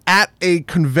meetup at a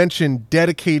convention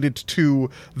dedicated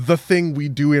to the thing we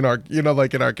do in our, in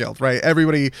our guild, right?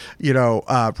 Everybody,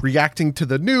 reacting to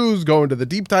the news, going to the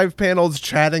deep dive panels,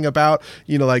 chatting about,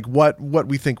 what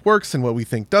we think works and what we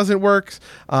think doesn't work.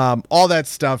 All that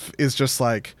stuff is just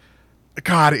like,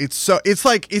 God,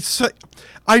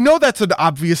 I know that's an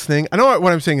obvious thing. I know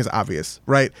what I'm saying is obvious,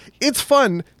 right? It's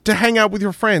fun to hang out with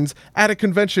your friends at a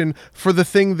convention for the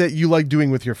thing that you like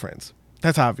doing with your friends.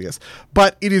 That's obvious.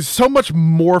 But it is so much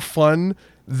more fun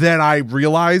than I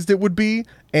realized it would be.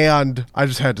 And I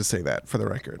just had to say that for the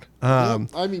record. I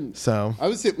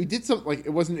would say we did something like, it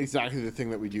wasn't exactly the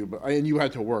thing that we do, and you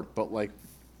had to work, but like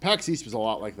PAX East was a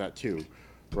lot like that too,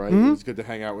 right? Mm-hmm. It was good to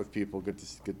hang out with people, good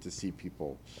to see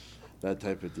people, that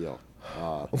type of deal.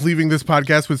 Leaving this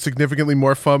podcast with significantly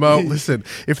more FOMO. Listen,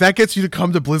 if that gets you to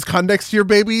come to BlizzCon next year,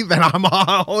 baby, then I'm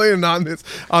all in on this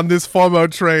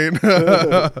FOMO train.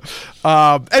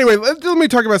 Anyway, let me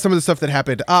talk about some of the stuff that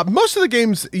happened. Most of the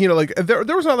games,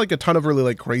 there was not like a ton of really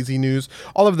like crazy news.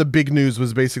 All of the big news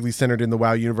was basically centered in the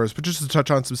WoW universe. But just to touch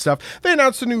on some stuff, they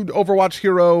announced a new Overwatch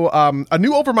hero, a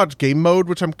new Overwatch game mode,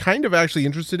 which I'm kind of actually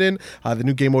interested in. The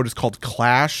new game mode is called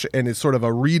Clash, and is sort of a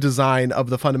redesign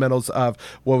of the fundamentals of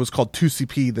what was called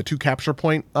 2CP, the 2 capture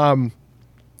point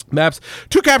maps.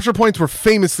 2 capture points were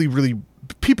famously really,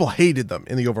 people hated them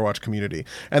in the Overwatch community,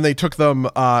 and they took them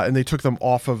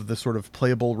off of the sort of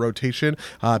playable rotation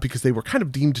because they were kind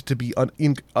of deemed to be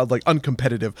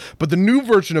uncompetitive. But the new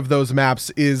version of those maps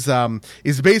is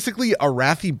basically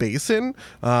Arathi Basin,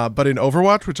 but in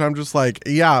Overwatch, which I'm just like,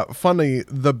 yeah, funny.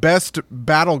 The best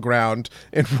battleground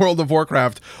in World of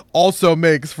Warcraft also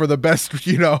makes for the best,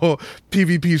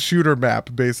 PvP shooter map,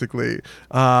 basically.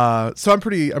 So I'm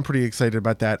pretty excited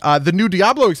about that. The new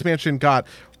Diablo expansion got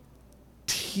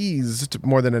teased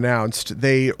more than announced.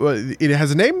 It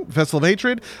has a name, Festival of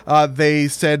Hatred. They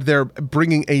said they're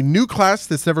bringing a new class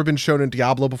that's never been shown in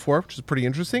Diablo before, which is pretty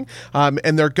interesting.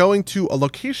 And they're going to a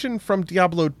location from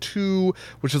Diablo 2,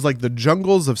 which is like the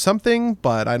jungles of something,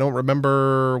 but I don't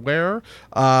remember where.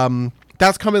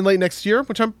 That's coming late next year,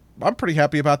 which I'm pretty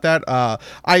happy about that.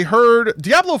 I heard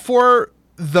Diablo 4,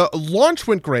 the launch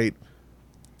went great.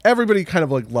 Everybody kind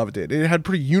of like loved it. It had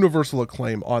pretty universal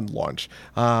acclaim on launch.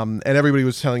 And everybody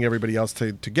was telling everybody else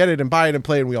to get it and buy it and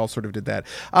play it, and we all sort of did that.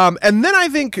 And then I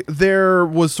think there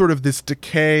was sort of this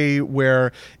decay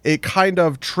where it kind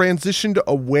of transitioned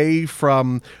away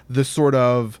from the sort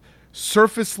of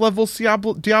surface level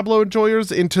Diablo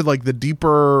enjoyers into like the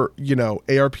deeper,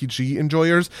 ARPG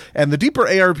enjoyers. And the deeper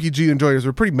ARPG enjoyers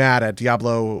were pretty mad at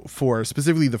Diablo 4.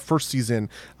 Specifically, the first season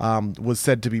was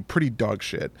said to be pretty dog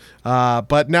shit.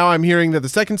 But now I'm hearing that the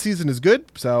second season is good,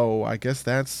 so I guess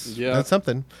that's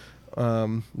something.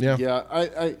 Yeah,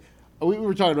 we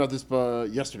were talking about this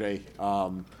yesterday,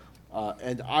 and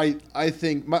I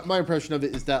think my impression of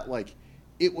it is that like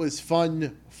it was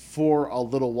fun for a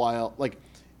little while, like.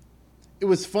 It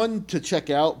was fun to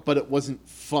check out, but it wasn't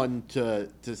fun to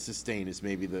sustain is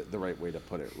maybe the right way to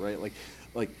put it, right? Like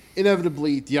like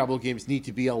inevitably Diablo games need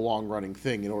to be a long running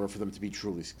thing in order for them to be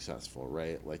truly successful,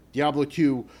 right? Like Diablo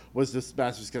 2 was this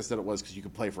massive success that it was because you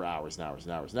could play for hours and hours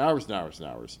and hours and hours and hours and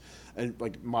hours and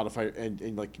like modify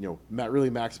and like, you know, really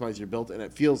maximize your build. And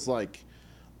it feels like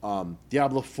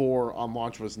Diablo 4 on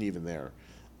launch wasn't even there.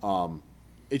 But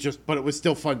it was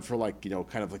still fun for like, you know,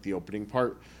 kind of like the opening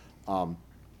part. And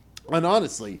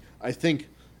honestly, I think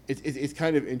it's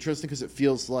kind of interesting because it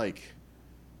feels like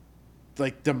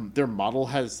their model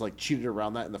has like cheated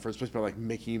around that in the first place by like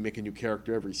making you make a new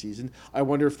character every season. I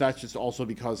wonder if that's just also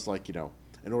because, like, you know,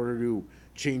 in order to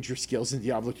change your skills in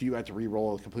Diablo 2, you had to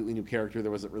re-roll a completely new character.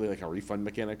 There wasn't really like a refund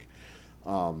mechanic.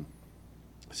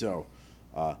 So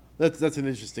that's an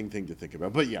interesting thing to think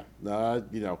about. But yeah,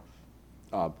 you know,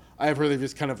 I have heard they've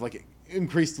just kind of like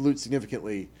increased the loot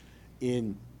significantly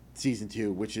in Season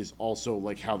 2, which is also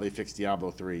like how they fixed Diablo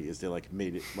 3, is they like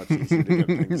made it much easier to get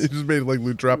things. It just made it like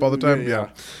loot drop all the time. Yeah.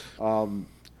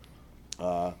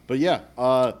 But yeah,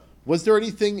 was there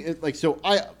anything like, so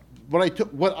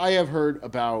what I have heard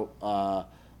about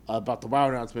the WoW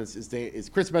announcements is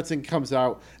Chris Metzen comes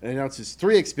out and announces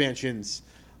 3 expansions.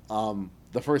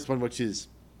 The first one, which is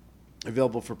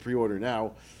available for pre-order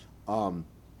now.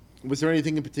 Was there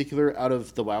anything in particular out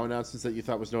of the WoW announcements that you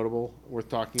thought was notable, worth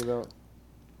talking about?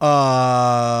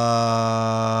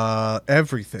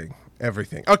 Everything.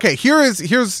 Okay, here's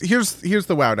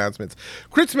the WoW announcements.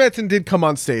 Chris Metzen did come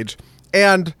on stage,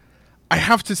 and I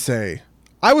have to say,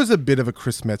 I was a bit of a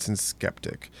Chris Metzen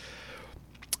skeptic.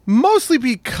 Mostly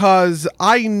because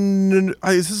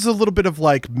this is a little bit of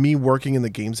like me working in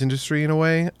the games industry in a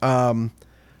way.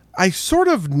 I sort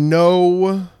of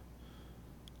know.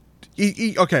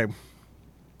 Okay, let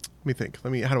me think.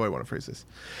 How do I want to phrase this?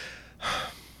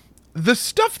 The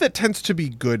stuff that tends to be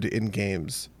good in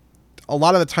games, a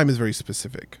lot of the time is very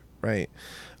specific, right?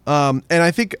 And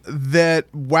I think that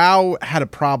WoW had a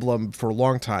problem for a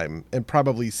long time, and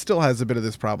probably still has a bit of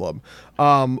this problem,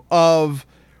 of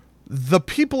the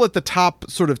people at the top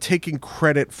sort of taking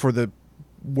credit for the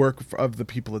work of the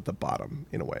people at the bottom,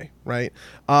 in a way, right?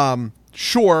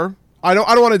 Sure, I don't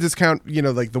want to discount, you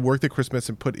know, like the work that Chris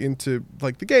Metzen put into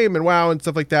like the game and WoW and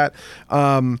stuff like that.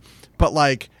 But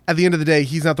like at the end of the day,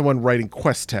 he's not the one writing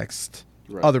quest text.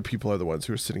 Right. Other people are the ones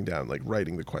who are sitting down, like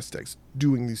writing the quest text,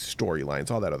 doing these storylines,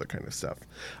 all that other kind of stuff.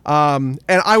 And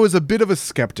I was a bit of a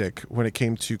skeptic when it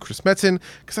came to Chris Metzen,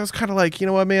 because I was kind of like, you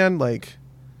know what, man, like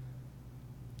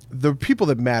the people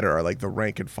that matter are like the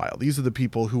rank and file. These are the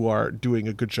people who are doing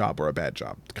a good job or a bad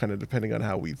job, kind of depending on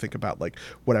how we think about like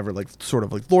whatever, like sort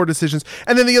of like lore decisions.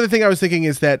 And then the other thing I was thinking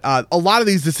is that a lot of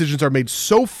these decisions are made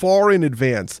so far in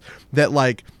advance that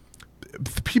like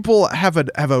people have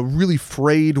a really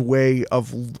frayed way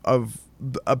of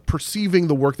perceiving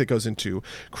the work that goes into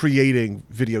creating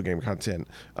video game content,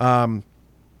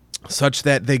 such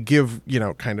that they give, you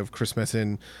know, kind of Chris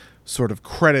Metzen sort of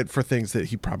credit for things that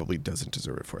he probably doesn't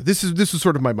deserve it for. This is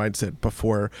sort of my mindset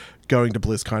before going to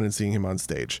BlizzCon and seeing him on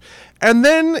stage. And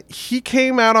then he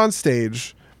came out on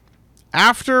stage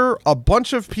after a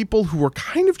bunch of people who were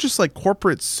kind of just like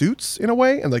corporate suits in a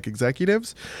way, and like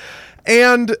executives.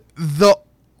 And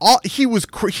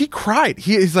he cried.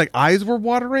 His like eyes were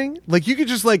watering. Like you could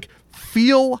just like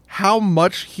feel how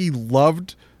much he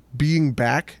loved being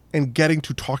back and getting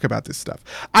to talk about this stuff.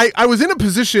 I was in a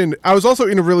position, I was also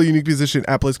in a really unique position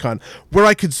at BlizzCon where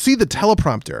I could see the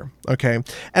teleprompter, okay?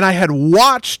 And I had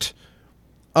watched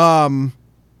Mike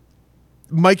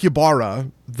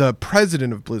Ybarra, the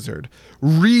president of Blizzard,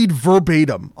 read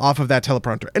verbatim off of that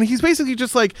teleprompter. And he's basically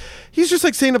just like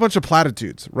saying a bunch of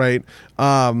platitudes, right?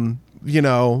 You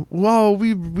know, well,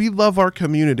 we love our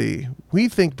community. We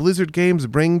think Blizzard games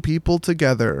bring people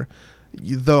together.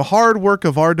 The hard work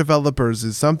of our developers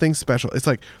is something special. It's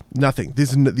like nothing.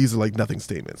 These are like nothing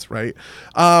statements, right?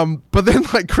 But then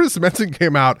like Chris Metzen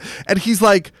came out and he's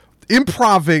like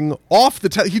improving off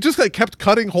he just like kept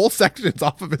cutting whole sections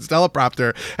off of his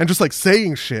teleprompter and just like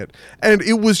saying shit. And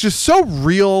it was just so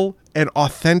real and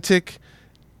authentic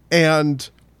and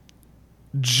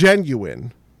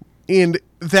genuine in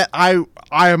that I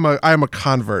am a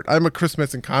convert. I'm a Chris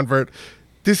Metzen convert.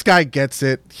 This guy gets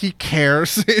it. He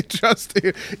cares just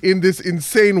in this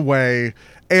insane way.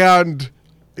 And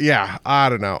yeah, I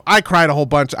don't know. I cried a whole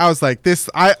bunch. I was like,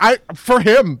 I for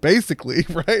him, basically,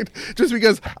 right? Just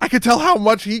because I could tell how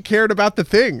much he cared about the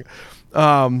thing.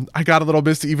 I got a little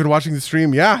misty even watching the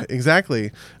stream. Yeah,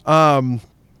 exactly.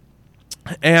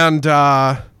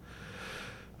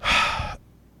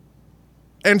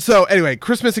 And so, anyway,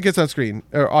 Chris Metzen gets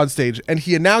on stage, and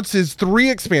he announces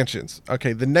 3 expansions.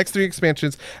 Okay, the next 3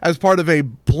 expansions as part of a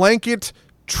blanket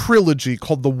trilogy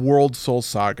called the World Soul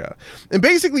Saga. And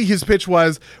basically his pitch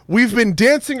was, we've been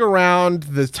dancing around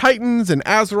the Titans and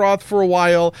Azeroth for a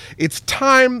while. It's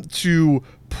time to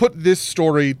put this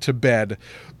story to bed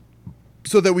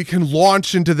so that we can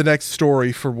launch into the next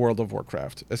story for World of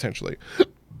Warcraft, essentially.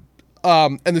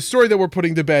 And the story that we're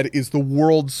putting to bed is the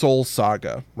World Soul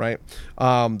Saga, right?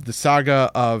 The saga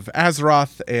of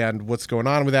Azeroth and what's going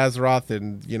on with Azeroth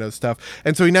and, stuff.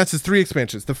 And so he announces 3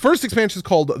 expansions. The first expansion is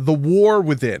called The War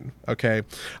Within, okay?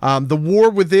 The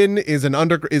War Within is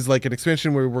like an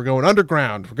expansion where we're going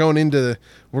underground. We're going into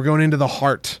the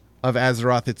heart of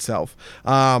Azeroth itself.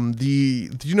 Do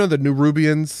you know the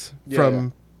Nerubians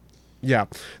from... Yeah.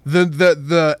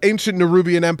 The ancient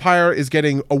Nerubian Empire is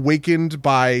getting awakened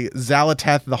by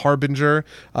Xal'atath the Harbinger.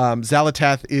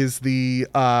 Xal'atath is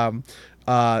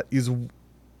I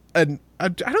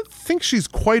don't think she's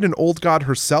quite an old god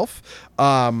herself.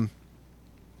 But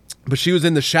she was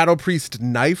in the Shadow Priest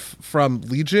knife from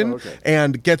Legion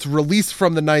and gets released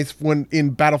from the knife when in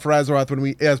Battle for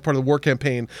Azeroth as part of the war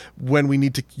campaign when we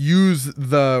need to use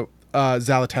the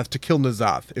Xal'atath to kill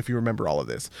N'Zoth, if you remember all of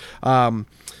this.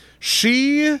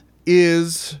 She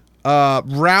is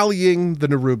rallying the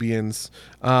Nerubians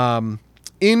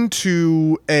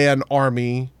into an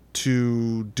army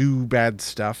to do bad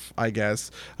stuff, I guess.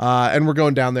 And we're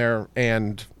going down there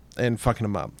and fucking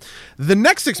them up. The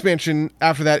next expansion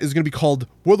after that is going to be called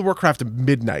World of Warcraft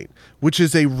Midnight, which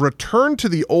is a return to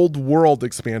the old world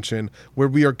expansion where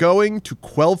we are going to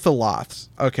quell Theloths,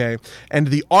 okay? And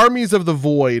the armies of the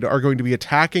Void are going to be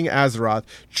attacking Azeroth,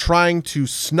 trying to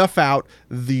snuff out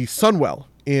the Sunwell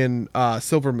in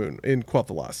Silvermoon in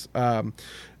Quel'Thalas.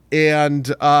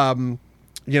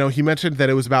 He mentioned that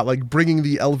it was about like bringing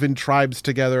the elven tribes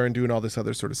together and doing all this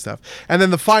other sort of stuff. And then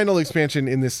the final expansion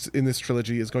in this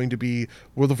trilogy is going to be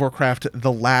World of Warcraft: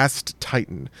 The Last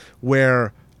Titan,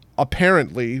 where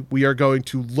apparently we are going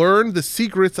to learn the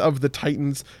secrets of the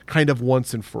Titans kind of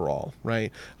once and for all,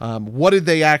 right? What did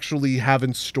they actually have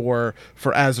in store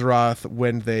for Azeroth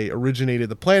when they originated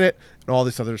the planet and all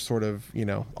this other sort of,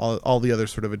 all the other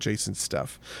sort of adjacent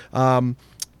stuff.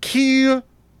 Key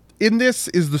in this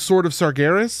is the Sword of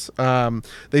Sargeras.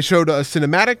 They showed a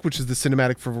cinematic, which is the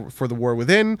cinematic for the War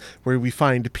Within, where we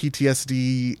find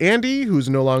PTSD Anduin, who's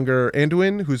no longer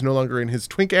in his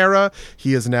twink era.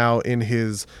 He is now in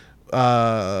his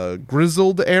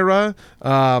grizzled era.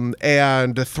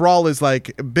 And Thrall is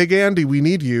like, Big Andy, we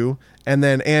need you. And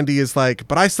then Andy is like,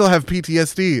 but I still have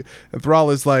PTSD. And Thrall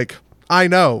is like, I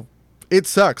know, it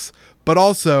sucks. But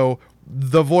also,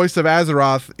 the voice of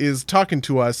Azeroth is talking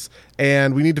to us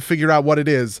and we need to figure out what it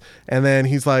is. And then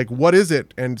he's like, what is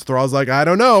it? And Thrall's like, I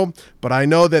don't know, but I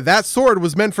know that sword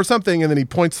was meant for something. And then he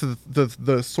points to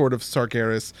the Sword of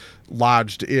Sargeras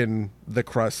lodged in the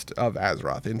crust of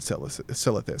Azeroth in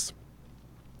Silithus.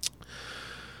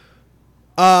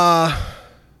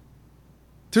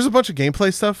 There's a bunch of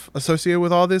gameplay stuff associated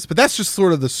with all this, but that's just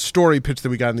sort of the story pitch that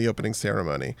we got in the opening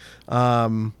ceremony.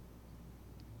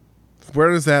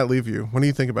 Where does that leave you? What do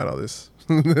you think about all this?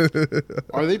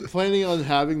 Are they planning on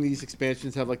having these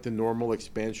expansions have like the normal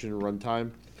expansion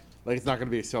runtime? Like it's not going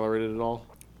to be accelerated at all?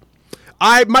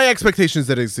 My expectation is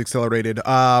that it's accelerated.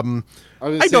 I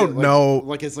don't know.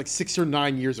 Like it's like 6 or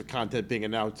 9 years of content being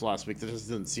announced last week. That just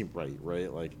doesn't seem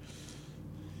right? Like.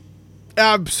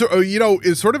 It's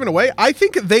sort of in a way. I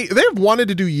think they've wanted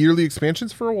to do yearly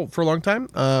expansions for a long time.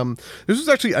 This was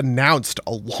actually announced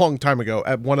a long time ago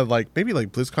at one of maybe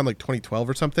BlizzCon 2012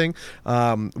 or something,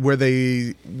 where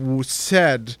they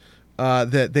said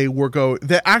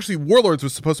that actually Warlords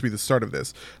was supposed to be the start of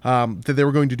this, that they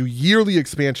were going to do yearly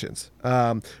expansions.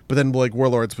 But then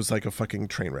Warlords was like a fucking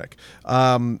train wreck.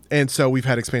 And so we've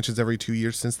had expansions every 2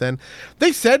 years since then.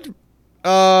 They said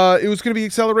it was going to be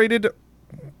accelerated.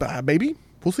 Maybe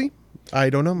we'll see. I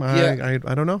don't know.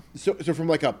 I don't know. So from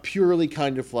like a purely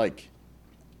kind of like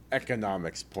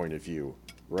economics point of view,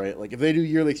 right? Like if they do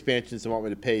yearly expansions and want me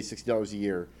to pay $60 a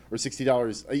year or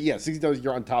 $60 a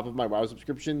year on top of my WoW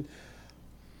subscription,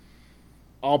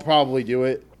 I'll probably do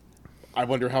it. I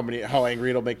wonder how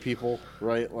angry it'll make people,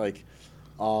 right? Like,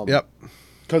 yep.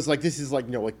 Because this is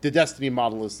the Destiny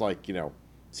model is $60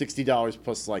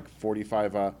 plus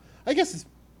 $45. I guess it's.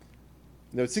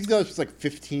 No, $60 is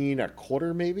 $15 a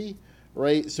quarter, maybe,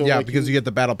 right? So yeah, because you get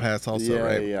the battle pass also,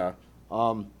 right? Yeah.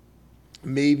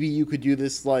 Maybe you could do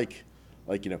this my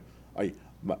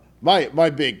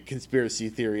big conspiracy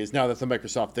theory is now that the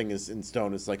Microsoft thing is in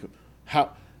stone. It's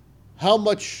how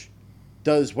much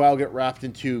does WoW get wrapped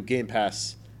into Game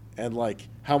Pass, and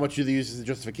how much do they use as a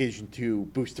justification to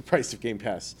boost the price of Game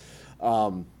Pass?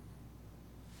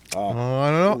 I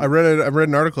don't know. I read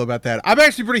an article about that. I'm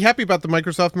actually pretty happy about the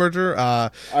Microsoft merger.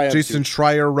 Jason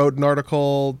Schreier wrote an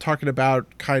article talking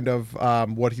about kind of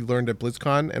what he learned at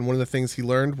BlizzCon, and one of the things he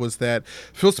learned was that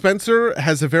Phil Spencer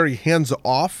has a very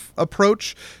hands-off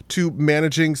approach to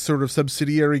managing sort of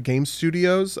subsidiary game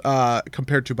studios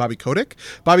compared to Bobby Kotick.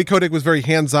 Bobby Kotick was very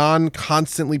hands-on,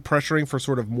 constantly pressuring for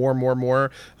sort of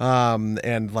more,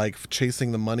 and like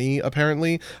chasing the money,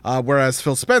 apparently. Whereas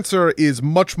Phil Spencer is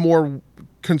much more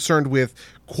concerned with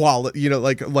quality,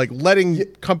 like letting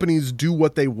companies do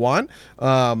what they want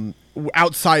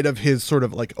outside of his sort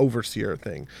of like overseer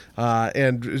thing.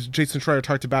 And Jason Schreier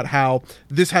talked about how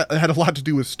this had a lot to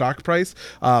do with stock price.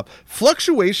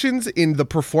 Fluctuations in the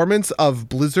performance of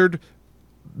Blizzard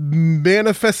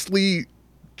manifestly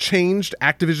changed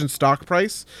Activision stock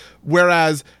price,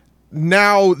 whereas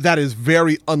now that is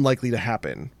very unlikely to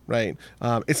happen, right?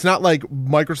 It's not like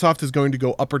Microsoft is going to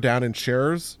go up or down in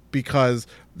shares because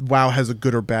WoW has a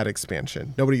good or bad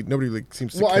expansion. Nobody like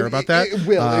seems to care about that. It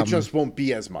will. It just won't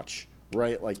be as much,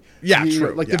 right? Like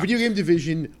true. Like the video game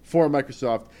division for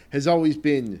Microsoft has always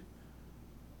been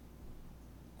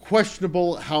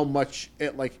questionable how much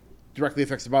it like directly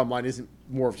affects the bottom line. Isn't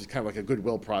more of just kind of like a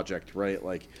goodwill project, right?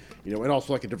 Like, and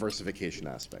also like a diversification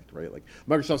aspect, right? Like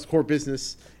Microsoft's core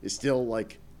business is still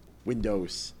like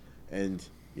Windows and,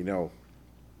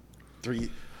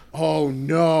 Oh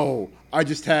no! I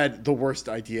just had the worst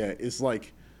idea. Is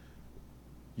like,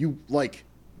 you like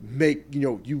make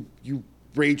you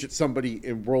rage at somebody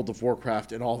in World of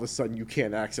Warcraft, and all of a sudden you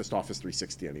can't access Office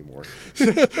 360 anymore.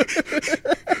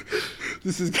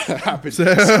 This is gonna happen.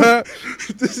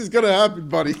 This is gonna happen,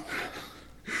 buddy.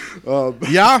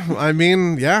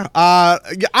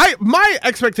 My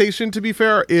expectation, to be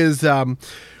fair, is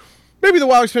maybe the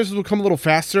WoW expansions will come a little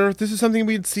faster. This is something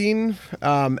we'd seen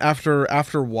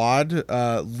after WoD.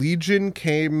 Legion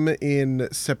came in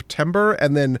September,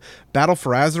 and then Battle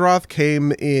for Azeroth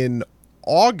came in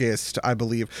August, I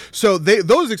believe. So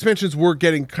those expansions were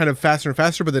getting kind of faster and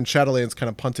faster, but then Shadowlands kind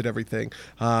of punted everything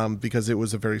because it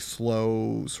was a very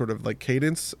slow sort of like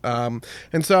cadence. And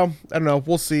so I don't know.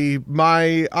 We'll see.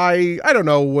 I don't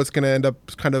know what's going to end up.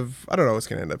 I don't know what's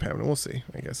going to end up happening. We'll see,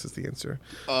 I guess, is the answer.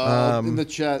 In the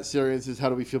chat, Sarian says, "How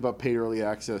do we feel about paid early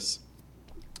access?"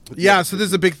 Yeah, so this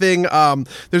is a big thing.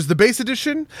 There's the base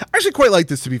edition. I actually quite like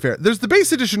this, to be fair. There's the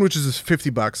base edition, which is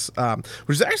 $50,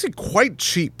 which is actually quite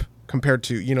cheap compared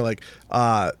to,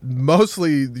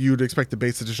 mostly you'd expect the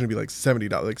base edition to be like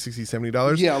 $70, like $60,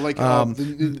 $70. Yeah, like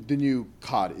the new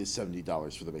COD is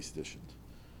 $70 for the base edition.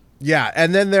 Yeah,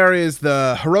 and then there is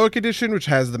the Heroic Edition, which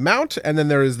has the mount, and then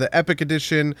there is the Epic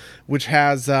Edition, which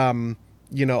has a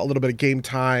little bit of game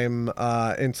time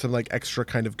and some like extra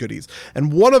kind of goodies.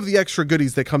 And one of the extra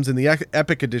goodies that comes in the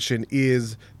Epic Edition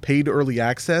is paid early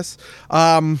access.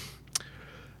 I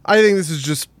think this is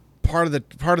just part of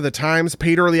the times.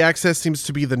 Paid early access seems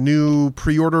to be the new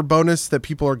pre-order bonus that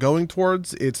people are going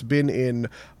towards. It's been in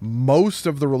most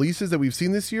of the releases that we've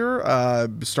seen this year.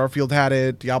 Starfield had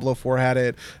it, Diablo 4 had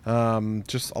it.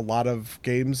 Just a lot of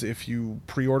games, if you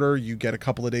pre-order, you get a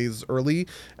couple of days early.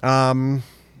 I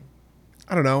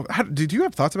don't know. Did you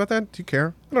have thoughts about that? Do you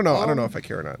care? I don't know. I don't know if I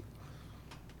care or not.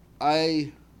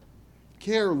 I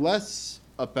care less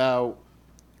about.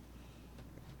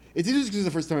 It's interesting because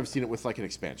it's the first time I've seen it with like an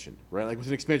expansion, right? Like with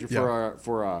an expansion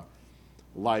for a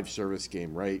live service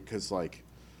game, right? Because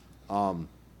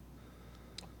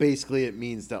basically it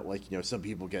means that some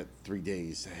people get 3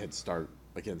 days head start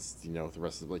against the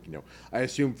rest of I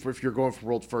assume if you're going for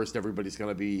world first, everybody's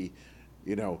gonna be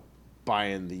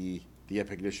buying the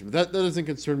Epic Edition, but that doesn't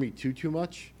concern me too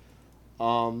much.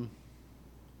 In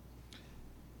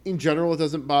general, it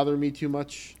doesn't bother me too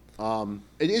much.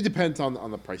 It depends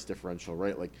on the price differential,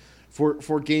 right? Like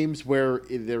for games where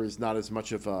there is not as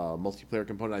much of a multiplayer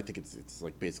component, I think it's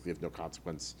like basically of no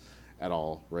consequence at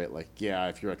all, right? Like, yeah,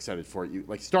 if you're excited for it,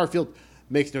 like Starfield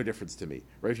makes no difference to me,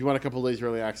 right? If you want a couple of days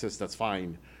early access, that's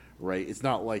fine, right? It's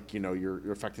not like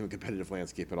you're affecting the competitive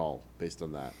landscape at all based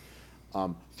on that.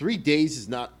 3 days is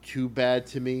not too bad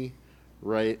to me,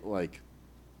 right? Like,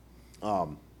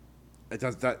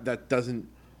 that doesn't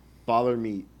bother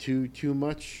me too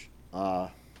much.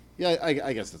 Yeah,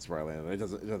 I guess that's where I land. It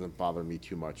doesn't bother me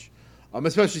too much,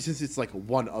 especially since it's like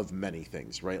one of many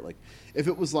things, right? Like if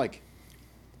it was like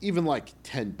even like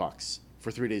 $10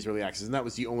 for 3 days early access, and that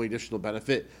was the only additional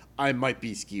benefit, I might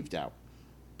be skeeved out,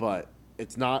 but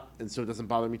it's not, and so it doesn't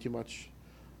bother me too much.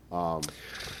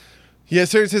 Yeah,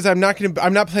 Sarah says I'm not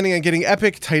planning on getting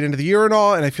Epic tight into the year and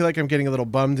all, and I feel like I'm getting a little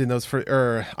bummed in those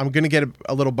I'm gonna get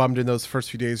a little bummed in those first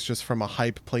few days just from a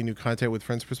hype play new content with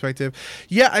friends perspective.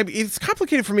 Yeah, it's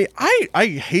complicated for me. I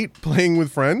hate playing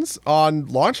with friends on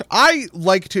launch. I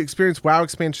like to experience WoW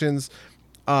expansions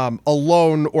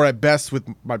alone or at best with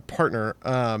my partner,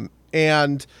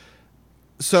 and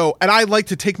I like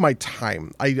to take my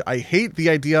time. I hate the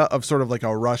idea of sort of like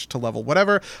a rush to level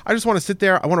whatever. I just want to sit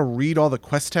there. I want to read all the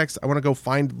quest text. I want to go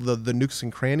find the nooks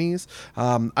and crannies.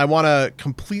 I want to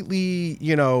completely,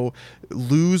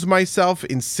 lose myself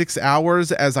in 6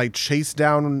 hours as I chase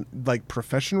down like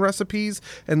profession recipes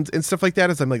and stuff like that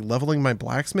as I'm like leveling my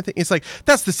blacksmithing. It's like,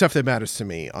 that's the stuff that matters to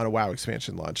me on a WoW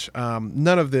expansion launch.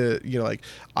 None of the,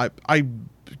 I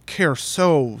care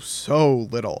so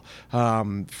little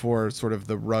for sort of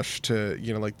the rush to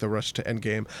the rush to end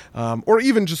game, or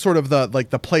even just sort of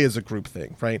the play as a group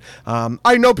thing, right?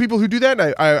 I know people who do that,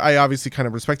 and I obviously kind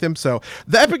of respect them, so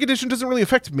the Epic Edition doesn't really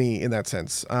affect me in that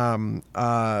sense.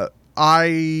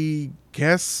 I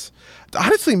guess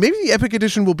honestly maybe the Epic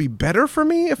Edition will be better for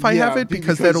me if I have it,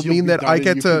 because that'll mean that I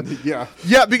get to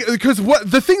because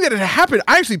what the thing that had happened,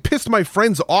 I actually pissed my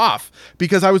friends off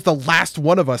because I was the last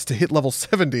one of us to hit level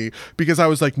 70 because I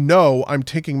was like, no, I'm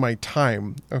taking my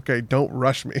time, okay, don't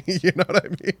rush me. You know what I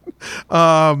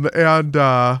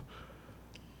mean?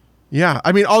 Yeah,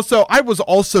 I mean, also, I was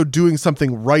also doing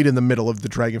something right in the middle of the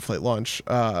Dragonflight launch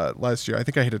last year. I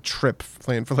think I had a trip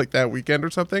planned for like that weekend or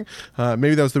something.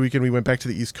 Maybe that was the weekend we went back to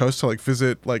the East Coast to like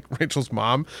visit like Rachel's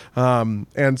mom.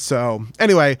 And so,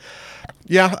 anyway,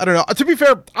 yeah, I don't know. To be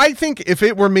fair, I think if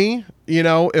it were me,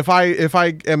 if I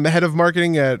am the head of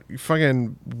marketing at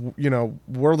fucking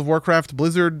World of Warcraft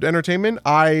Blizzard Entertainment,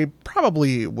 I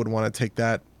probably would want to take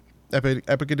that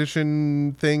Epic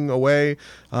Edition thing away.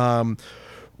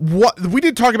 What we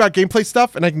did talk about gameplay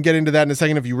stuff, and I can get into that in a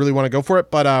second if you really want to go for it.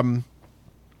 But one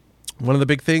of the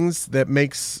big things that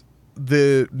makes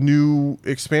the new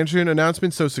expansion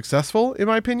announcement so successful, in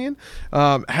my opinion,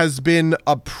 has been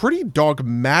a pretty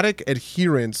dogmatic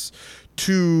adherence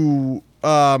to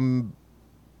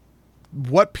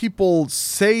what people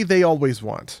say they always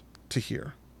want to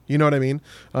hear. You know what I mean?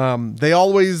 They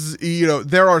always,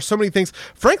 there are so many things,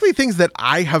 frankly, things that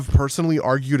I have personally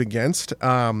argued against.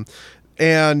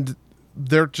 And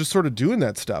they're just sort of doing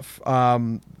that stuff.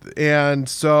 And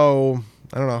so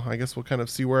I don't know. I guess we'll kind of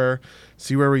see where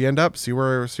we end up. See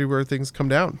where things come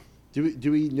down. Do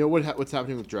we know what's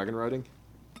happening with dragon riding?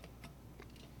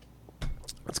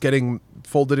 It's getting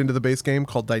folded into the base game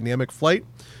called Dynamic Flight,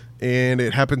 and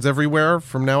it happens everywhere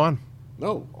from now on.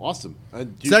 Oh, awesome!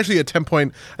 It's actually a 10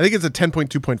 point. I think it's a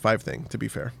 10.2.5 thing. To be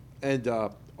fair. And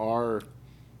are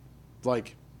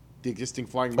like the existing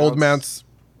flying old mounts.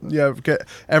 Yeah,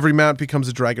 every mount becomes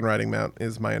a dragon riding mount,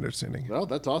 is my understanding. Well,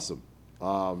 that's awesome.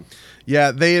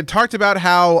 Yeah, they had talked about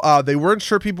how they weren't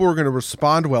sure people were going to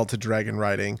respond well to dragon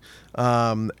riding,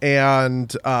 but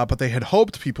they had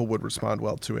hoped people would respond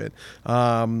well to it,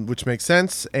 which makes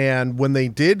sense. And when they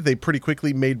did, they pretty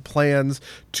quickly made plans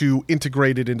to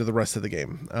integrate it into the rest of the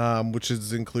game, which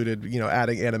has included,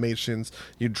 adding animations,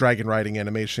 dragon riding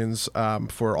animations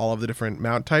for all of the different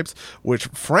mount types. Which,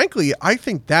 frankly, I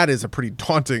think that is a pretty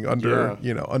daunting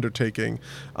undertaking.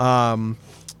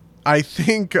 I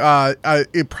think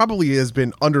it probably has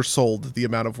been undersold, the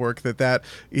amount of work that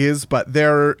is, but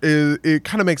it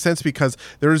kind of makes sense because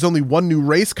there is only one new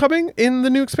race coming in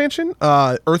the new expansion.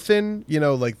 Earthen,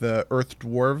 like the Earth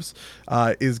Dwarves,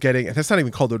 is getting, that's not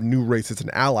even called a new race, it's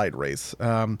an allied race.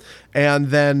 And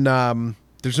then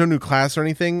there's no new class or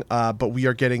anything, but we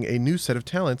are getting a new set of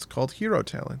talents called hero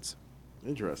talents.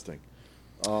 Interesting.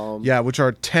 Which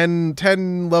are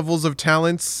 10 levels of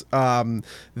talents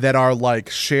that are like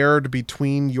shared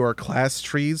between your class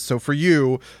trees. So for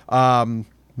you,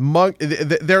 monk,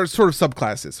 they're sort of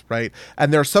subclasses, right?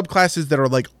 And there are subclasses that are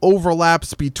like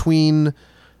overlaps between,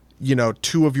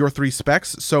 two of your 3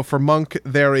 specs. So for monk,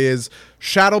 there is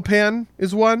Shadowpan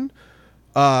is one.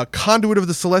 Conduit of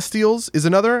the Celestials is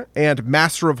another, and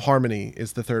Master of Harmony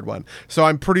is the third one. So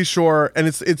I'm pretty sure, and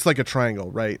it's like a triangle,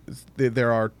 right?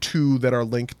 There are 2 that are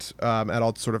linked at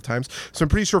all sort of times. So I'm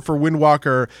pretty sure for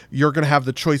Windwalker, you're going to have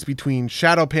the choice between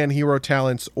Shadowpan hero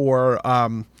talents or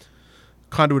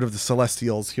Conduit of the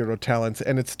Celestials hero talents,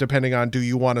 and it's depending on, do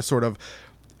you want to sort of,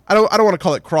 I don't want to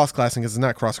call it cross-classing because it's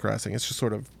not cross-classing. It's just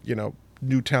sort of,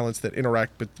 new talents that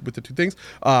interact with the 2 things.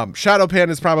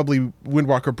 Shadowpan is probably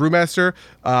Windwalker Brewmaster.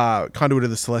 Conduit of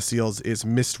the Celestials is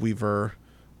Mistweaver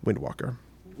Windwalker.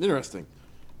 Interesting.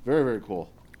 Very, very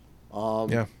cool.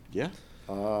 Yeah.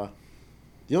 The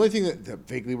only thing that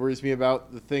vaguely worries me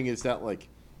about the thing is that like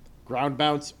ground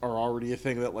bounce are already a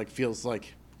thing that like feels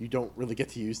like you don't really get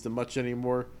to use them much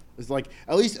anymore. It's like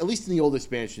at least in the old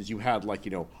expansions, you had like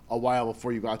a while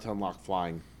before you got to unlock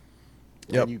flying,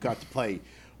 and you got to play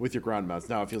with your ground mounts.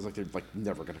 Now it feels like they're like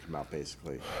never going to come out,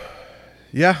 basically.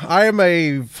 Yeah, I am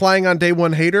a flying on day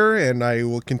one hater, and I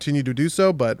will continue to do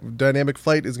so. But dynamic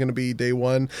flight is going to be day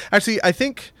one. Actually, I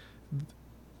think.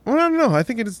 Well, I don't know. I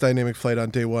think it is dynamic flight on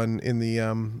day one in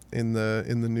the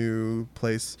new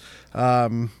place.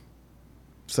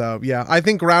 So yeah, I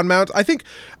think ground mount. I think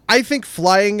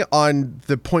flying on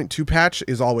the 0.2 patch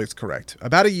is always correct.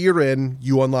 About a year in,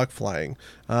 you unlock flying,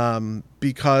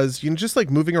 because just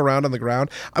like moving around on the ground.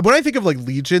 When I think of like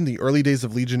Legion, the early days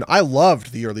of Legion, I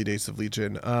loved the early days of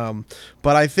Legion.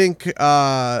 But I think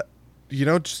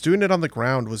just doing it on the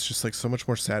ground was just like so much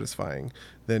more satisfying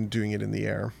than doing it in the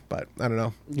air. But I don't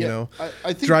know. Yeah,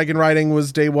 I think dragon riding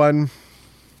was day one.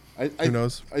 Who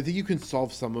knows? I think you can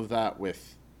solve some of that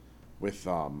with what's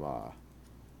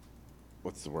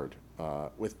the word?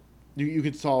 With you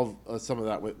could solve some of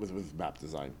that with map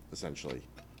design, essentially.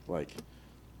 Like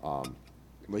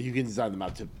you can design the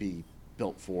map to be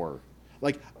built for.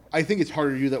 Like I think it's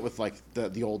harder to do that with like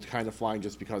the old kind of flying,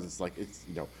 just because it's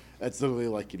it's literally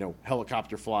like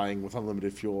helicopter flying with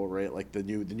unlimited fuel, right? Like the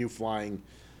new flying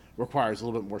requires a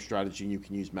little bit more strategy, and you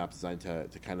can use map design to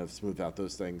kind of smooth out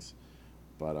those things.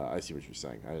 But I see what you're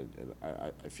saying.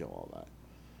 I feel all that.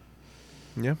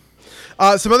 Yeah.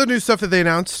 Some other new stuff that they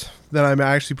announced that I'm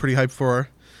actually pretty hyped for.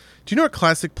 Do you know what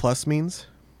Classic Plus means?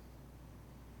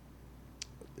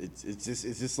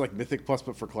 Is this like Mythic Plus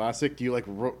but for Classic? Do you like?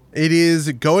 It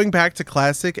is going back to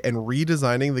Classic and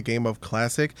redesigning the game of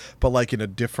Classic, but like in a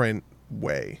different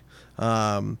way.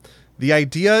 The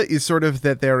idea is sort of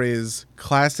that there is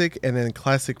Classic, and then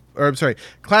Classic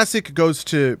goes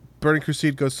to Burning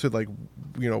Crusade, goes to like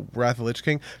Wrath of the Lich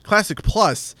King. Classic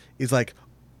Plus is like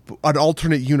an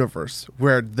alternate universe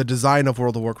where the design of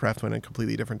World of Warcraft went in a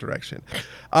completely different direction.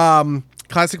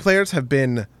 Classic players have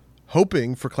been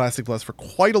hoping for Classic Plus for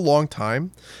quite a long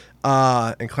time,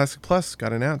 and Classic Plus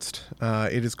got announced.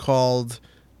 It is called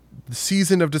the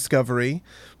Season of Discovery,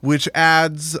 which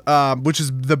adds, which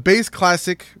is the base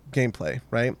Classic gameplay,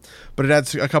 right? But it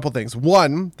adds a couple things.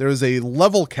 One, there is a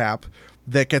level cap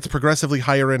that gets progressively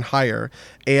higher and higher,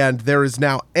 and there is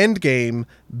now endgame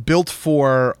built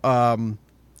for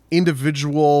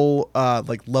individual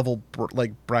level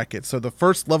brackets. So the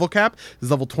first level cap is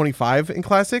level 25 in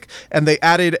Classic, and they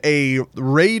added a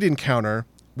raid encounter,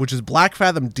 which is Black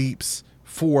Fathom Deeps,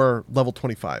 for level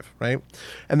 25, right?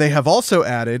 And they have also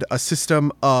added a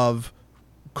system called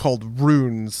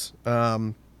runes,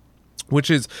 which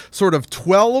is sort of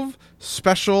 12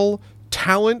 special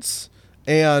talents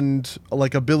and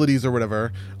like abilities or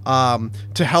whatever,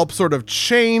 to help sort of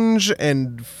change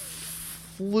and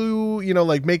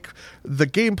make the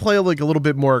gameplay like a little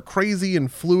bit more crazy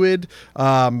and fluid,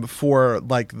 for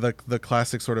like the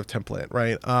Classic sort of template,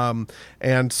 right?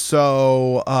 And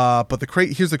so, but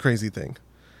here's the crazy thing.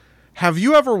 Have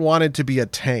you ever wanted to be a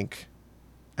tank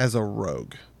as a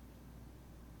rogue?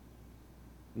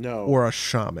 No. Or a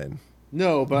shaman?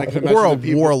 No, but I can imagine or a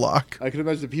warlock. I can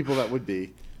imagine the people that would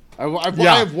be.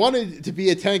 I've wanted to be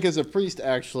a tank as a priest,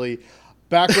 actually.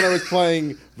 Back when I was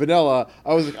playing vanilla,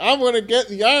 I was like, I'm going to get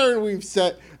the Ironweave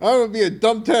set. I'm going to be a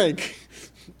dumb tank.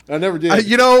 I never did.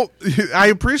 I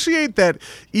appreciate that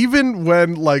even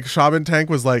when like Shaman Tank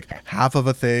was like half of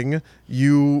a thing,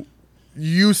 you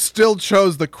still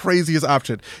chose the craziest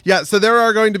option. Yeah, so there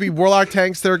are going to be Warlock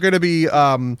tanks. There are going to be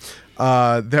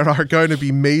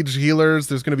mage healers.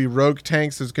 There's going to be rogue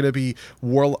tanks. There's going to be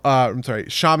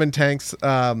shaman tanks.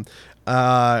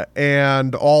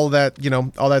 And all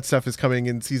that stuff is coming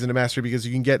in Season of Mastery, because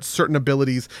you can get certain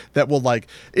abilities that will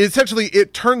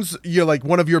it turns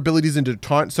one of your abilities into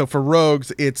taunt. So for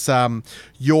rogues, it's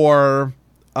your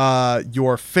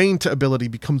feint ability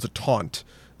becomes a taunt.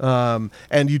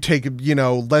 And you take,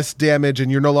 less damage,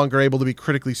 and you're no longer able to be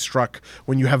critically struck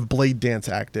when you have Blade Dance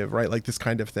active, right? Like this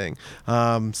kind of thing.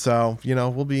 So,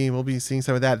 we'll be seeing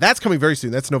some of that. That's coming very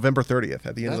soon. That's November 30th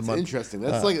at the end of the month. That's interesting.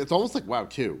 That's it's almost like WoW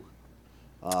 2.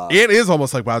 It is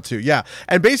almost like WoW 2, yeah.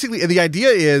 And basically, the idea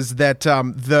is that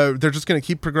they're just going to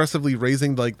keep progressively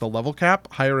raising the level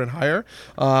cap higher and higher.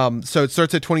 So it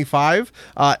starts at 25,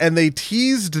 and they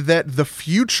teased that the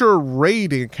future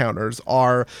raid encounters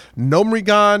are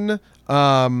Gnomrigan,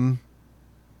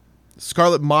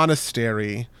 Scarlet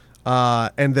Monastery,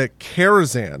 and that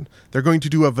Karazhan, they're going to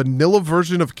do a vanilla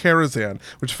version of Karazhan,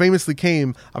 which famously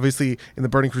came, obviously, in the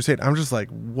Burning Crusade. I'm just like,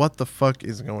 what the fuck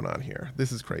is going on here?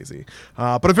 This is crazy.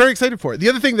 But I'm very excited for it. The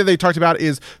other thing that they talked about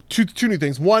is two new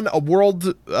things. One, a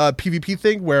world PvP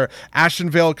thing where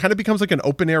Ashenvale kind of becomes like an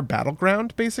open-air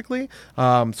battleground, basically,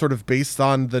 sort of based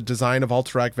on the design of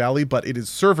Alterac Valley, but it is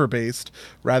server-based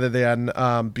rather than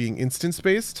being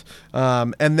instance-based.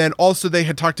 And then also they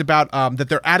had talked about that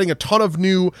they're adding a ton of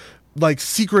new like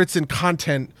secrets and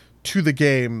content to the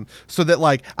game, so that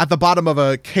like at the bottom of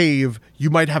a cave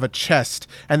you might have a chest,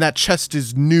 and that chest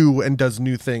is new and does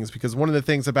new things, because one of the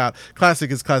things about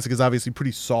classic is obviously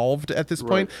pretty solved at this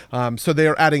point. So they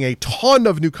are adding a ton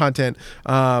of new content,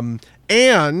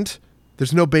 and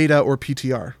there's no beta or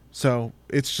PTR, so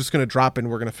it's just going to drop and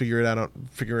we're going to figure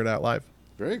it out live.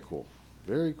 Very cool.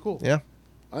 Yeah,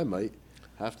 I might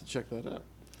have to check that out.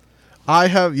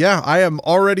 I am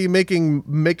already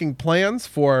making plans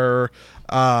for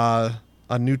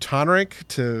a new Tonric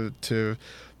to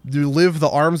live the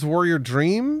Arms Warrior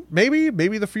dream. Maybe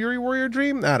the Fury Warrior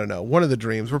dream. I don't know. One of the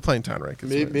dreams. We're playing Tonric.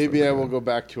 Maybe I will go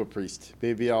back to a priest.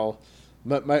 Maybe I'll.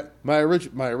 My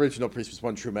original priest was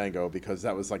One True Mango, because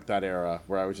that was like that era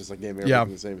where I was just like naming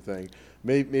everything the same thing.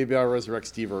 Maybe I'll resurrect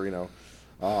Steve Areno.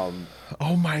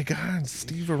 Oh my God,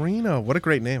 Steve Arena! What a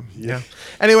great name. Yeah.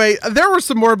 Anyway, there were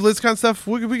some more BlizzCon stuff.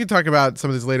 We can talk about some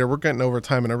of this later. We're getting over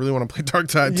time, and I really want to play Dark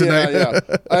Tide tonight. Yeah.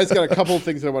 I just got a couple of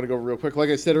things that I want to go over real quick.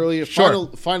 Like I said earlier,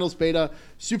 Finals beta,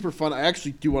 super fun. I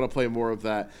actually do want to play more of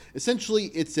that. Essentially,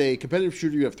 it's a competitive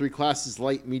shooter. You have 3 classes: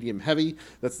 light, medium, heavy.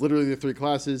 That's literally the 3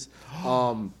 classes.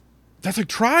 That's like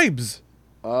Tribes.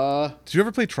 Did you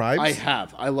ever play Tribes? I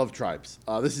have. I love Tribes.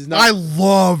 This is not. I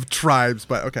love Tribes,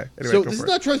 but okay. Anyway, so this is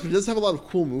not Tribes, but it does have a lot of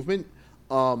cool movement.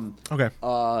 Okay.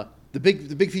 The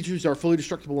big features are fully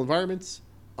destructible environments.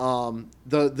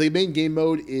 The main game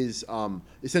mode is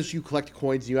essentially you collect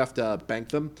coins and you have to bank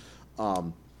them.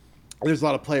 There's a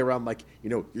lot of play around, like,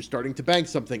 you're starting to bank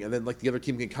something, and then like the other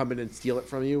team can come in and steal it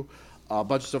from you. A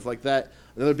bunch of stuff like that.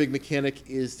 Another big mechanic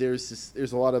is there's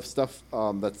a lot of stuff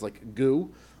that's like goo.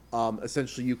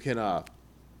 Essentially, you can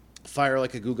fire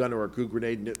like a goo gun or a goo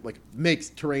grenade, and it like makes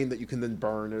terrain that you can then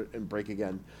burn and break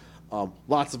again.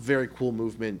 Lots of very cool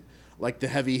movement. Like the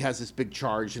heavy has this big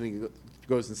charge and it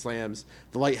goes and slams.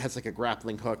 The light has like a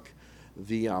grappling hook.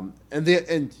 And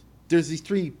there's these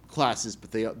 3 classes,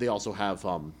 but they also have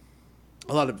a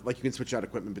lot of, like, you can switch out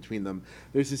equipment between them.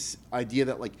 There's this idea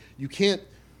that like you can't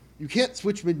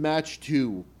switch mid-match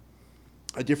to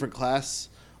a different class.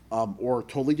 Or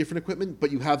totally different equipment,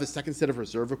 but you have a second set of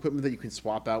reserve equipment that you can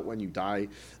swap out when you die.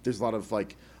 There's a lot of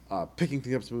like picking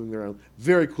things up, moving around.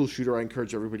 Very cool shooter. I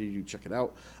encourage everybody to check it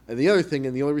out. And the other thing,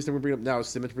 and the only reason I'm bringing it up now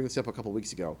is I meant to bring this up a couple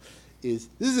weeks ago, is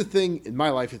this is a thing in my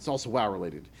life. It's also WoW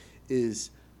related.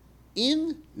 Is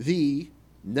in the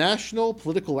national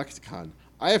political lexicon,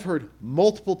 I have heard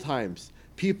multiple times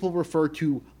people refer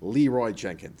to Leroy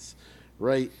Jenkins,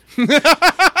 right?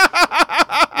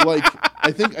 Like,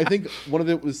 I think one of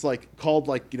it was like called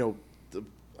like, I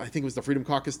think it was the Freedom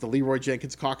Caucus, the Leroy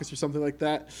Jenkins Caucus or something like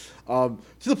that. To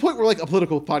the point where like a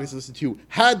political podcast I listened to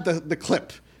had the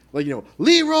clip, like,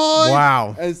 Leroy.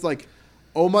 Wow. And it's like,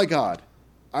 oh my God,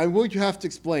 I'm going to have to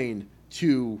explain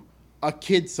to a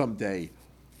kid someday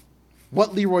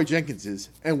what Leroy Jenkins is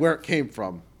and where it came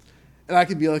from. And I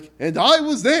can be like, and I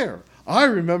was there. I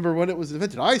remember when it was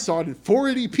invented. I saw it in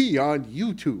 480p on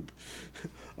YouTube.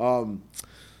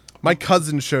 My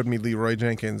cousin showed me Leroy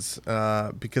Jenkins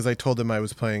because I told him I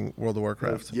was playing World of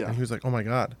Warcraft. Yeah. And he was like, oh my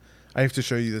God, I have to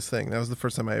show you this thing. That was the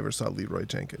first time I ever saw Leroy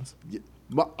Jenkins. Yeah.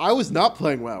 I was not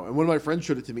playing WoW, and one of my friends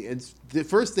showed it to me. And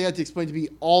first they had to explain to me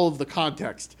all of the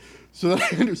context so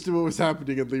that I understood what was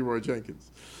happening in Leroy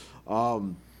Jenkins.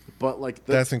 But like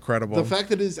that's incredible. The fact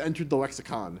that it has entered the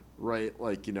lexicon, right?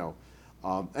 Like,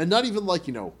 and not even like,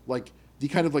 like the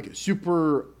kind of like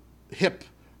super hip,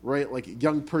 right, like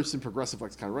young person progressive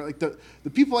lexicon, right? Like the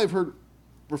people I've heard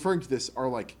referring to this are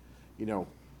like,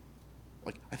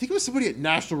 like I think it was somebody at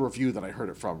National Review that I heard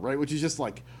it from, right? Which is just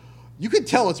like, you can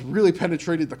tell it's really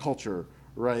penetrated the culture,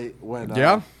 right? When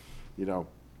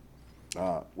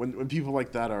when people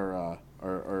like that are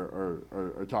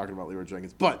talking about Leroy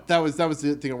Jenkins. But that was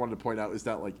the thing I wanted to point out, is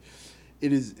that like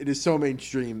it is so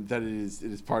mainstream that it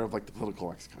is part of like the political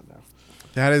lexicon now.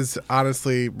 That is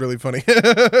honestly really funny.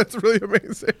 It's really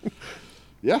amazing.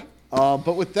 Yeah.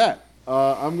 But with that,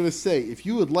 I'm going to say, if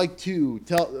you would like to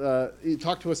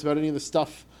talk to us about any of the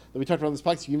stuff that we talked about on this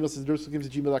podcast, you can email us at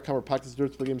dirtsplaygames@gmail.com or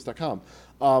podcast@dirtsplaygames.com.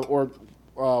 Or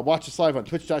watch us live on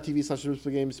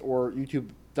twitch.tv/dirtsplaygames or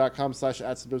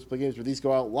youtube.com/@dirtsplaygames, where these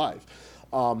go out live.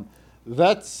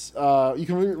 that's you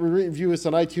can review us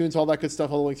on iTunes, all that good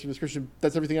stuff. All the links in the description.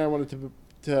 That's everything I wanted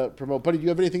to promote. Buddy, do you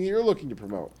have anything that you're looking to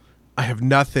promote? I have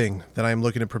nothing that I'm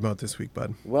looking to promote this week,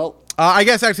 bud. Well, I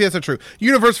guess actually that's not true.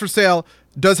 Universe for Sale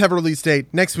does have a release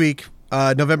date next week.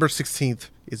 November 16th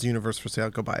is Universe for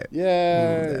Sale. Go buy it.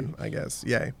 yay! Then, I guess.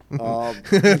 Yay.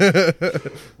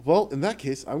 Well, in that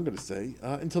case, I'm going to say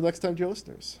until next time, dear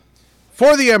listeners.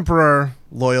 For the Emperor,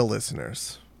 loyal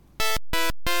listeners.